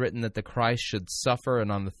 Thus it is written that the Christ should suffer and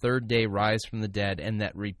on the third day rise from the dead, and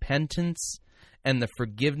that repentance and the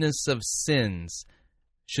forgiveness of sins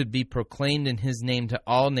should be proclaimed in his name to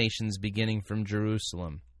all nations, beginning from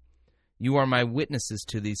Jerusalem. You are my witnesses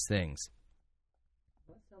to these things.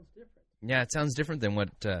 That sounds different. Yeah, it sounds different than what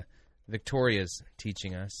Victoria's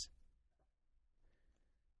teaching us.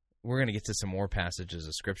 We're going to get to some more passages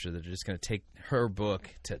of Scripture that are just going to take her book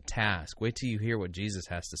to task. Wait till you hear what Jesus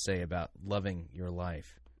has to say about loving your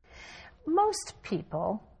life. Most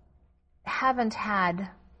people haven't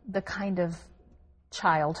had the kind of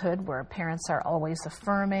childhood where parents are always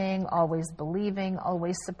affirming, always believing,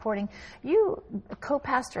 always supporting. You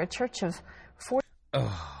co-pastor a church of 40.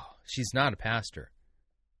 Oh, she's not a pastor.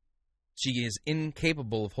 She is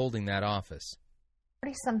incapable of holding that office.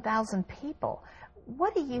 40-some thousand people.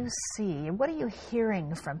 What do you see? What are you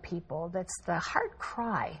hearing from people that's the heart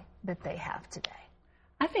cry that they have today?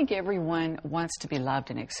 I think everyone wants to be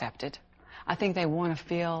loved and accepted. I think they want to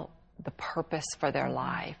feel the purpose for their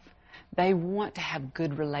life. They want to have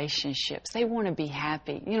good relationships. They want to be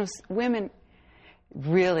happy. You know, women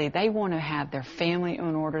really, they want to have their family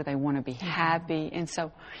in order. They want to be happy. And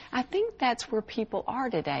so I think that's where people are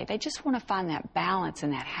today. They just want to find that balance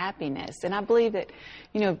and that happiness. And I believe that,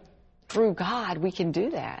 you know, through God, we can do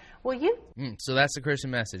that. Well, so that's the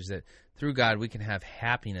Christian message, that through God we can have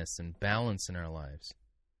happiness and balance in our lives.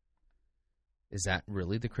 Is that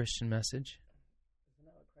really the Christian message? Isn't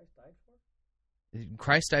that what Christ died for?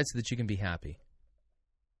 Christ died so that you can be happy.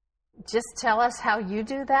 Just tell us how you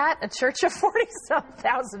do that. A church of 40-some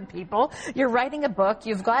thousand people. You're writing a book.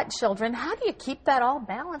 You've got children. How do you keep that all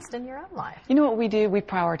balanced in your own life? You know what we do? We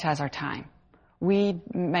prioritize our time. We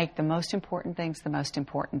make the most important things the most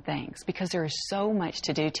important things, because there is so much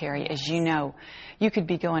to do, Terry. As you know, you could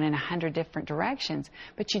be going in 100 different directions,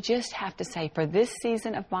 but you just have to say, for this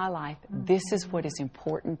season of my life, this is what is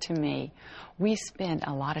important to me. We spend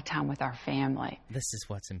a lot of time with our family. This is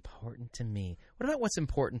what's important to me. What about what's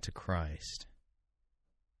important to Christ?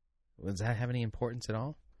 Does that have any importance at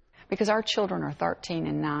all? Because our children are 13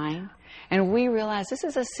 and 9, and we realize this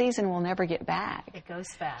is a season we'll never get back. It goes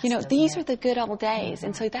fast. You know, these are the good old days,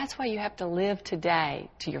 and so that's why you have to live today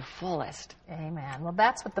to your fullest. Amen. Well,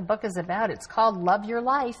 that's what the book is about. It's called Love Your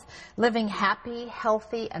Life, Living Happy,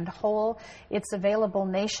 Healthy, and Whole. It's available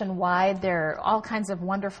nationwide. There are all kinds of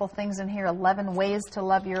wonderful things in here, 11 ways to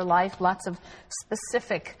love your life, lots of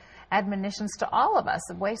specific admonitions to all of us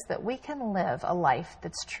of ways that we can live a life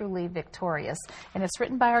that's truly victorious. And it's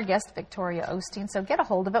written by our guest, Victoria Osteen, so get a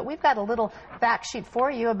hold of it. We've got a little fact sheet for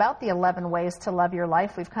you about the 11 ways to love your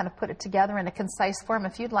life. We've kind of put it together in a concise form.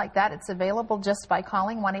 If you'd like that, it's available just by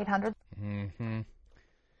calling 1-800.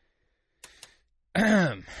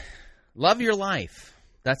 Love Your Life.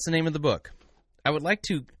 That's the name of the book. I would like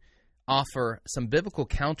to offer some biblical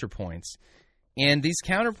counterpoints. And these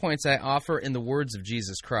counterpoints I offer in the words of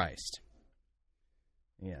Jesus Christ.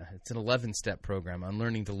 Yeah, it's an 11-step program on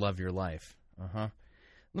learning to love your life. Let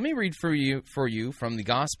me read for you from the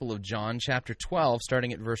Gospel of John, chapter 12,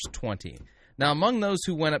 starting at verse 20. Now, among those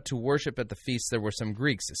who went up to worship at the feast, there were some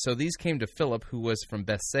Greeks. So these came to Philip, who was from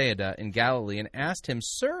Bethsaida in Galilee, and asked him,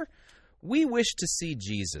 Sir, we wish to see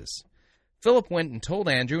Jesus. Philip went and told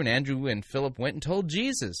Andrew, and Andrew and Philip went and told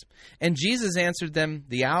Jesus. And Jesus answered them,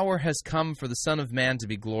 The hour has come for the Son of Man to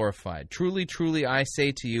be glorified. Truly, truly, I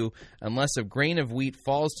say to you, unless a grain of wheat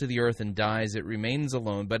falls to the earth and dies, it remains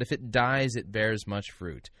alone. But if it dies, it bears much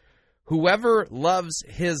fruit. Whoever loves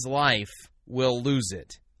his life will lose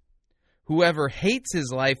it. Whoever hates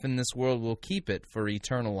his life in this world will keep it for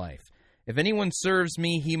eternal life. If anyone serves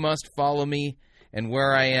me, he must follow me, and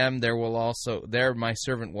where I am, there my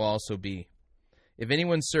servant will also be. If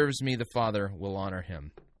anyone serves me, the Father will honor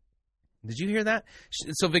him. Did you hear that?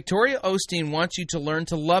 So Victoria Osteen wants you to learn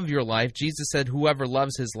to love your life. Jesus said, whoever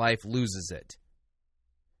loves his life loses it.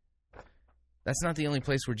 That's not the only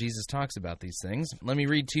place where Jesus talks about these things. Let me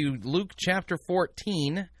read to you Luke chapter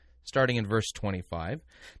 14, starting in verse 25.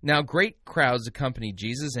 Now great crowds accompanied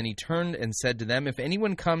Jesus, and he turned and said to them, If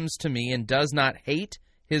anyone comes to me and does not hate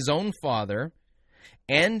his own father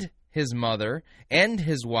and his mother, and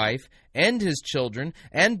his wife, and his children,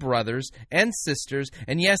 and brothers, and sisters,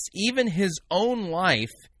 and yes, even his own life,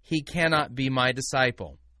 he cannot be my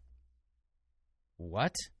disciple.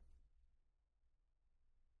 What?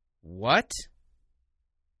 What?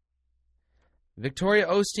 Victoria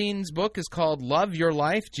Osteen's book is called Love Your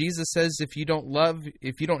Life. Jesus says if you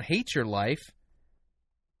don't hate your life,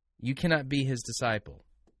 you cannot be his disciple.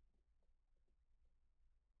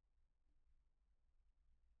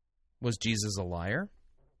 Was Jesus a liar?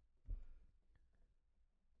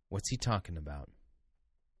 What's he talking about?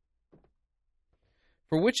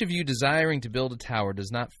 For which of you desiring to build a tower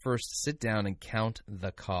does not first sit down and count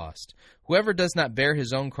the cost? Whoever does not bear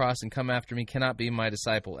his own cross and come after me cannot be my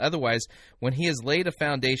disciple. Otherwise, when he has laid a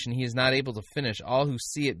foundation, he is not able to finish. All who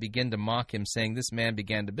see it begin to mock him, saying, This man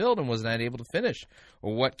began to build and was not able to finish.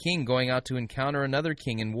 Or what king going out to encounter another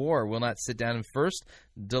king in war will not sit down and first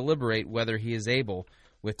deliberate whether he is able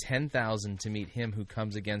with 10,000 to meet him who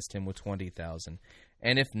comes against him with 20,000?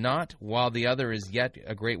 And if not, while the other is yet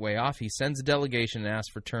a great way off, he sends a delegation and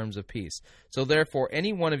asks for terms of peace. So therefore,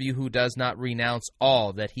 any one of you who does not renounce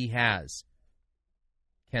all that he has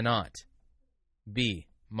cannot be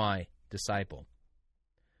my disciple.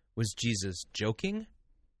 Was Jesus joking?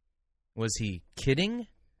 Was he kidding?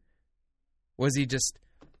 Was he just,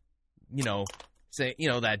 say,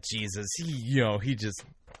 that Jesus, he just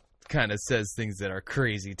kind of says things that are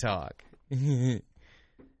crazy talk.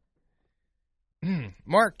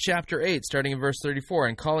 Mark chapter 8, starting in verse 34,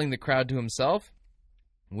 and calling the crowd to himself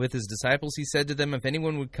with his disciples, he said to them, If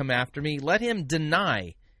anyone would come after me, let him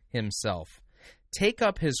deny himself, take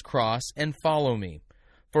up his cross, and follow me.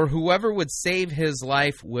 For whoever would save his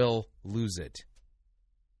life will lose it.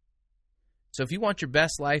 So if you want your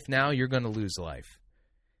best life now, you're going to lose life.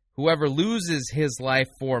 Whoever loses his life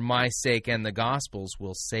for my sake and the gospel's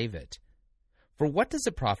will save it. For what does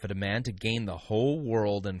it profit a man to gain the whole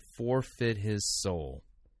world and forfeit his soul?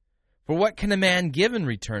 For what can a man give in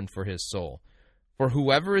return for his soul? For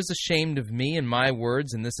whoever is ashamed of me and my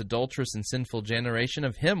words in this adulterous and sinful generation,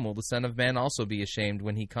 of him will the Son of Man also be ashamed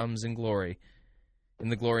when he comes in glory, in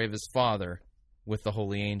the glory of his Father with the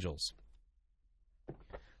holy angels.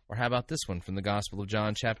 Or how about this one from the Gospel of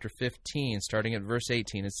John, chapter 15, starting at verse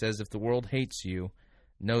 18? It says, If the world hates you,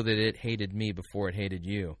 know that it hated me before it hated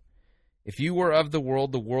you. If you were of the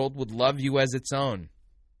world would love you as its own.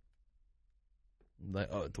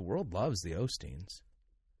 The world loves the Osteens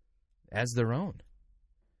as their own.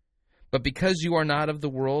 But because you are not of the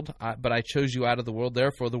world, but I chose you out of the world,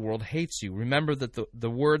 therefore the world hates you. Remember that the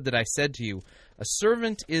word that I said to you, a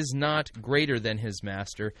servant is not greater than his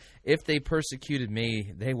master. If they persecuted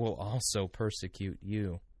me, they will also persecute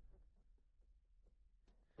you.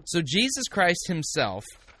 So Jesus Christ himself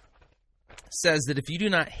says that if you do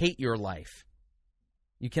not hate your life,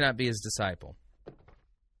 you cannot be his disciple. It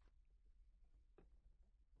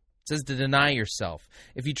says to deny yourself.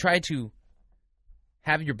 If you try to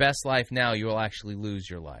have your best life now, you will actually lose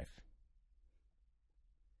your life.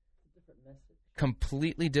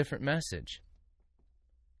 Completely different message.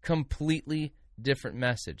 Completely different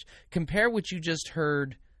message. Compare what you just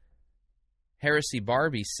heard Heresy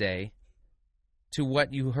Barbie say to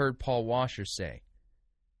what you heard Paul Washer say.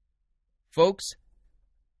 Folks,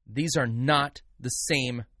 these are not the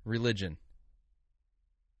same religion.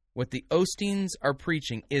 What the Osteens are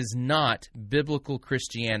preaching is not biblical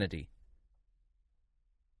Christianity.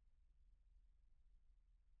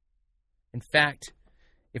 In fact,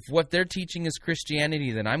 if what they're teaching is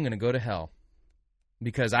Christianity, then I'm going to go to hell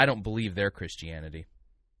because I don't believe their Christianity.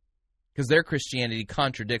 Because their Christianity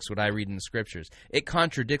contradicts what I read in the Scriptures. It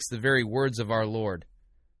contradicts the very words of our Lord.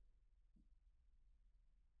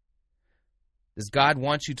 Does God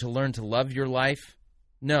want you to learn to love your life?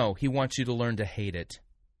 No, he wants you to learn to hate it.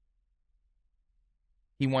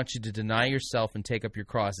 He wants you to deny yourself and take up your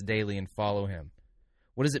cross daily and follow him.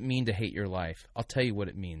 What does it mean to hate your life? I'll tell you what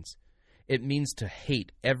it means. It means to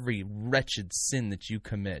hate every wretched sin that you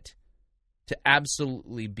commit, to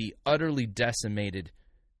absolutely be utterly decimated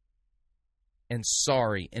and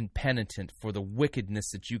sorry and penitent for the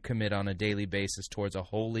wickedness that you commit on a daily basis towards a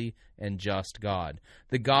holy and just God,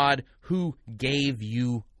 the God who gave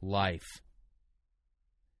you life.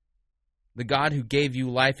 The God who gave you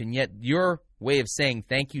life, and yet your way of saying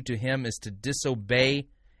thank you to him is to disobey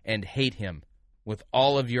and hate him with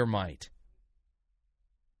all of your might.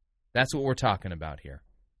 That's what we're talking about here.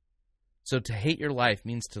 So to hate your life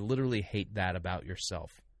means to literally hate that about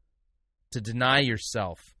yourself, to deny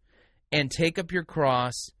yourself, and take up your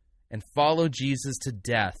cross and follow Jesus to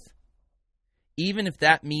death, even if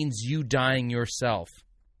that means you dying yourself.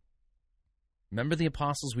 Remember the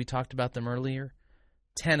apostles? We talked about them earlier.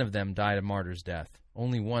 10 of them died a martyr's death.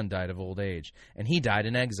 Only one died of old age, and he died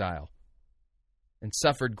in exile and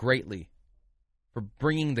suffered greatly for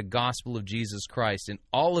bringing the gospel of Jesus Christ in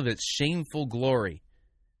all of its shameful glory.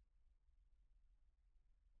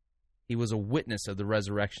 He was a witness of the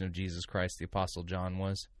resurrection of Jesus Christ, the Apostle John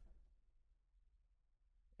was.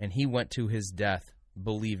 And he went to his death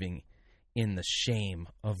believing in the shame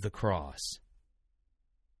of the cross.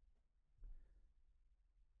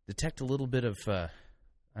 Detect a little bit of,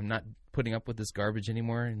 I'm not putting up with this garbage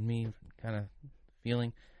anymore in me kind of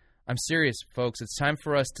feeling. I'm serious, folks. It's time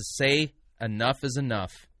for us to say enough is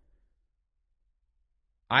enough.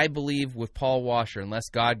 I believe with Paul Washer, unless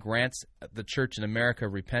God grants the church in America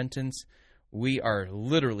repentance, we are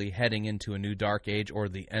literally heading into a new dark age or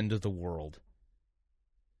the end of the world.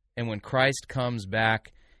 And when Christ comes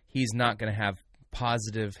back, he's not going to have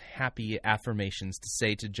positive, happy affirmations to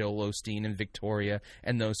say to Joel Osteen and Victoria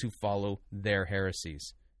and those who follow their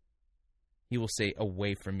heresies. He will say,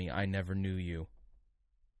 "Away from me, I never knew you."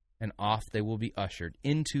 And off they will be ushered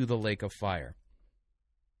into the lake of fire,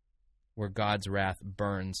 where God's wrath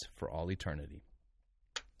burns for all eternity.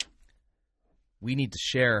 We need to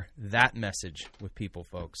share that message with people,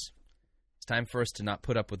 folks. It's time for us to not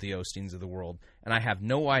put up with the Osteens of the world. And I have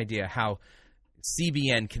no idea how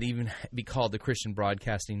CBN can even be called the Christian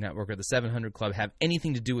Broadcasting Network or the 700 Club have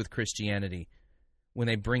anything to do with Christianity when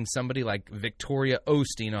they bring somebody like Victoria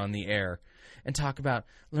Osteen on the air and talk about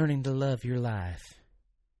learning to love your life.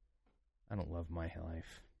 I don't love my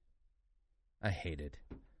life. I hate it.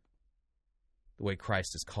 The way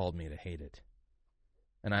Christ has called me to hate it.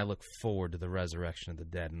 And I look forward to the resurrection of the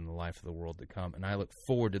dead and the life of the world to come. And I look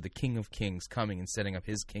forward to the King of Kings coming and setting up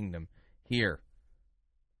his kingdom here.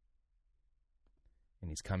 And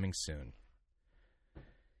he's coming soon.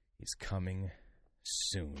 He's coming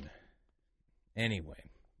soon. Anyway,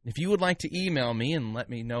 if you would like to email me and let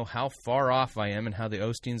me know how far off I am and how the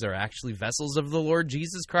Osteens are actually vessels of the Lord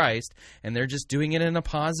Jesus Christ and they're just doing it in a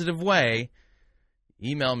positive way,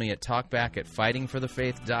 email me at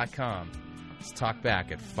talkback@fightingforthefaith.com. It's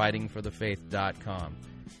talkback@fightingforthefaith.com.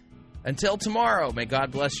 Until tomorrow, may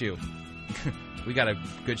God bless you. We got a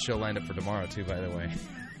good show lined up for tomorrow, too, by the way.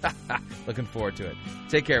 Looking forward to it.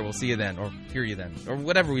 Take care. We'll see you then, or hear you then, or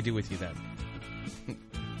whatever we do with you then.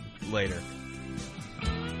 Later.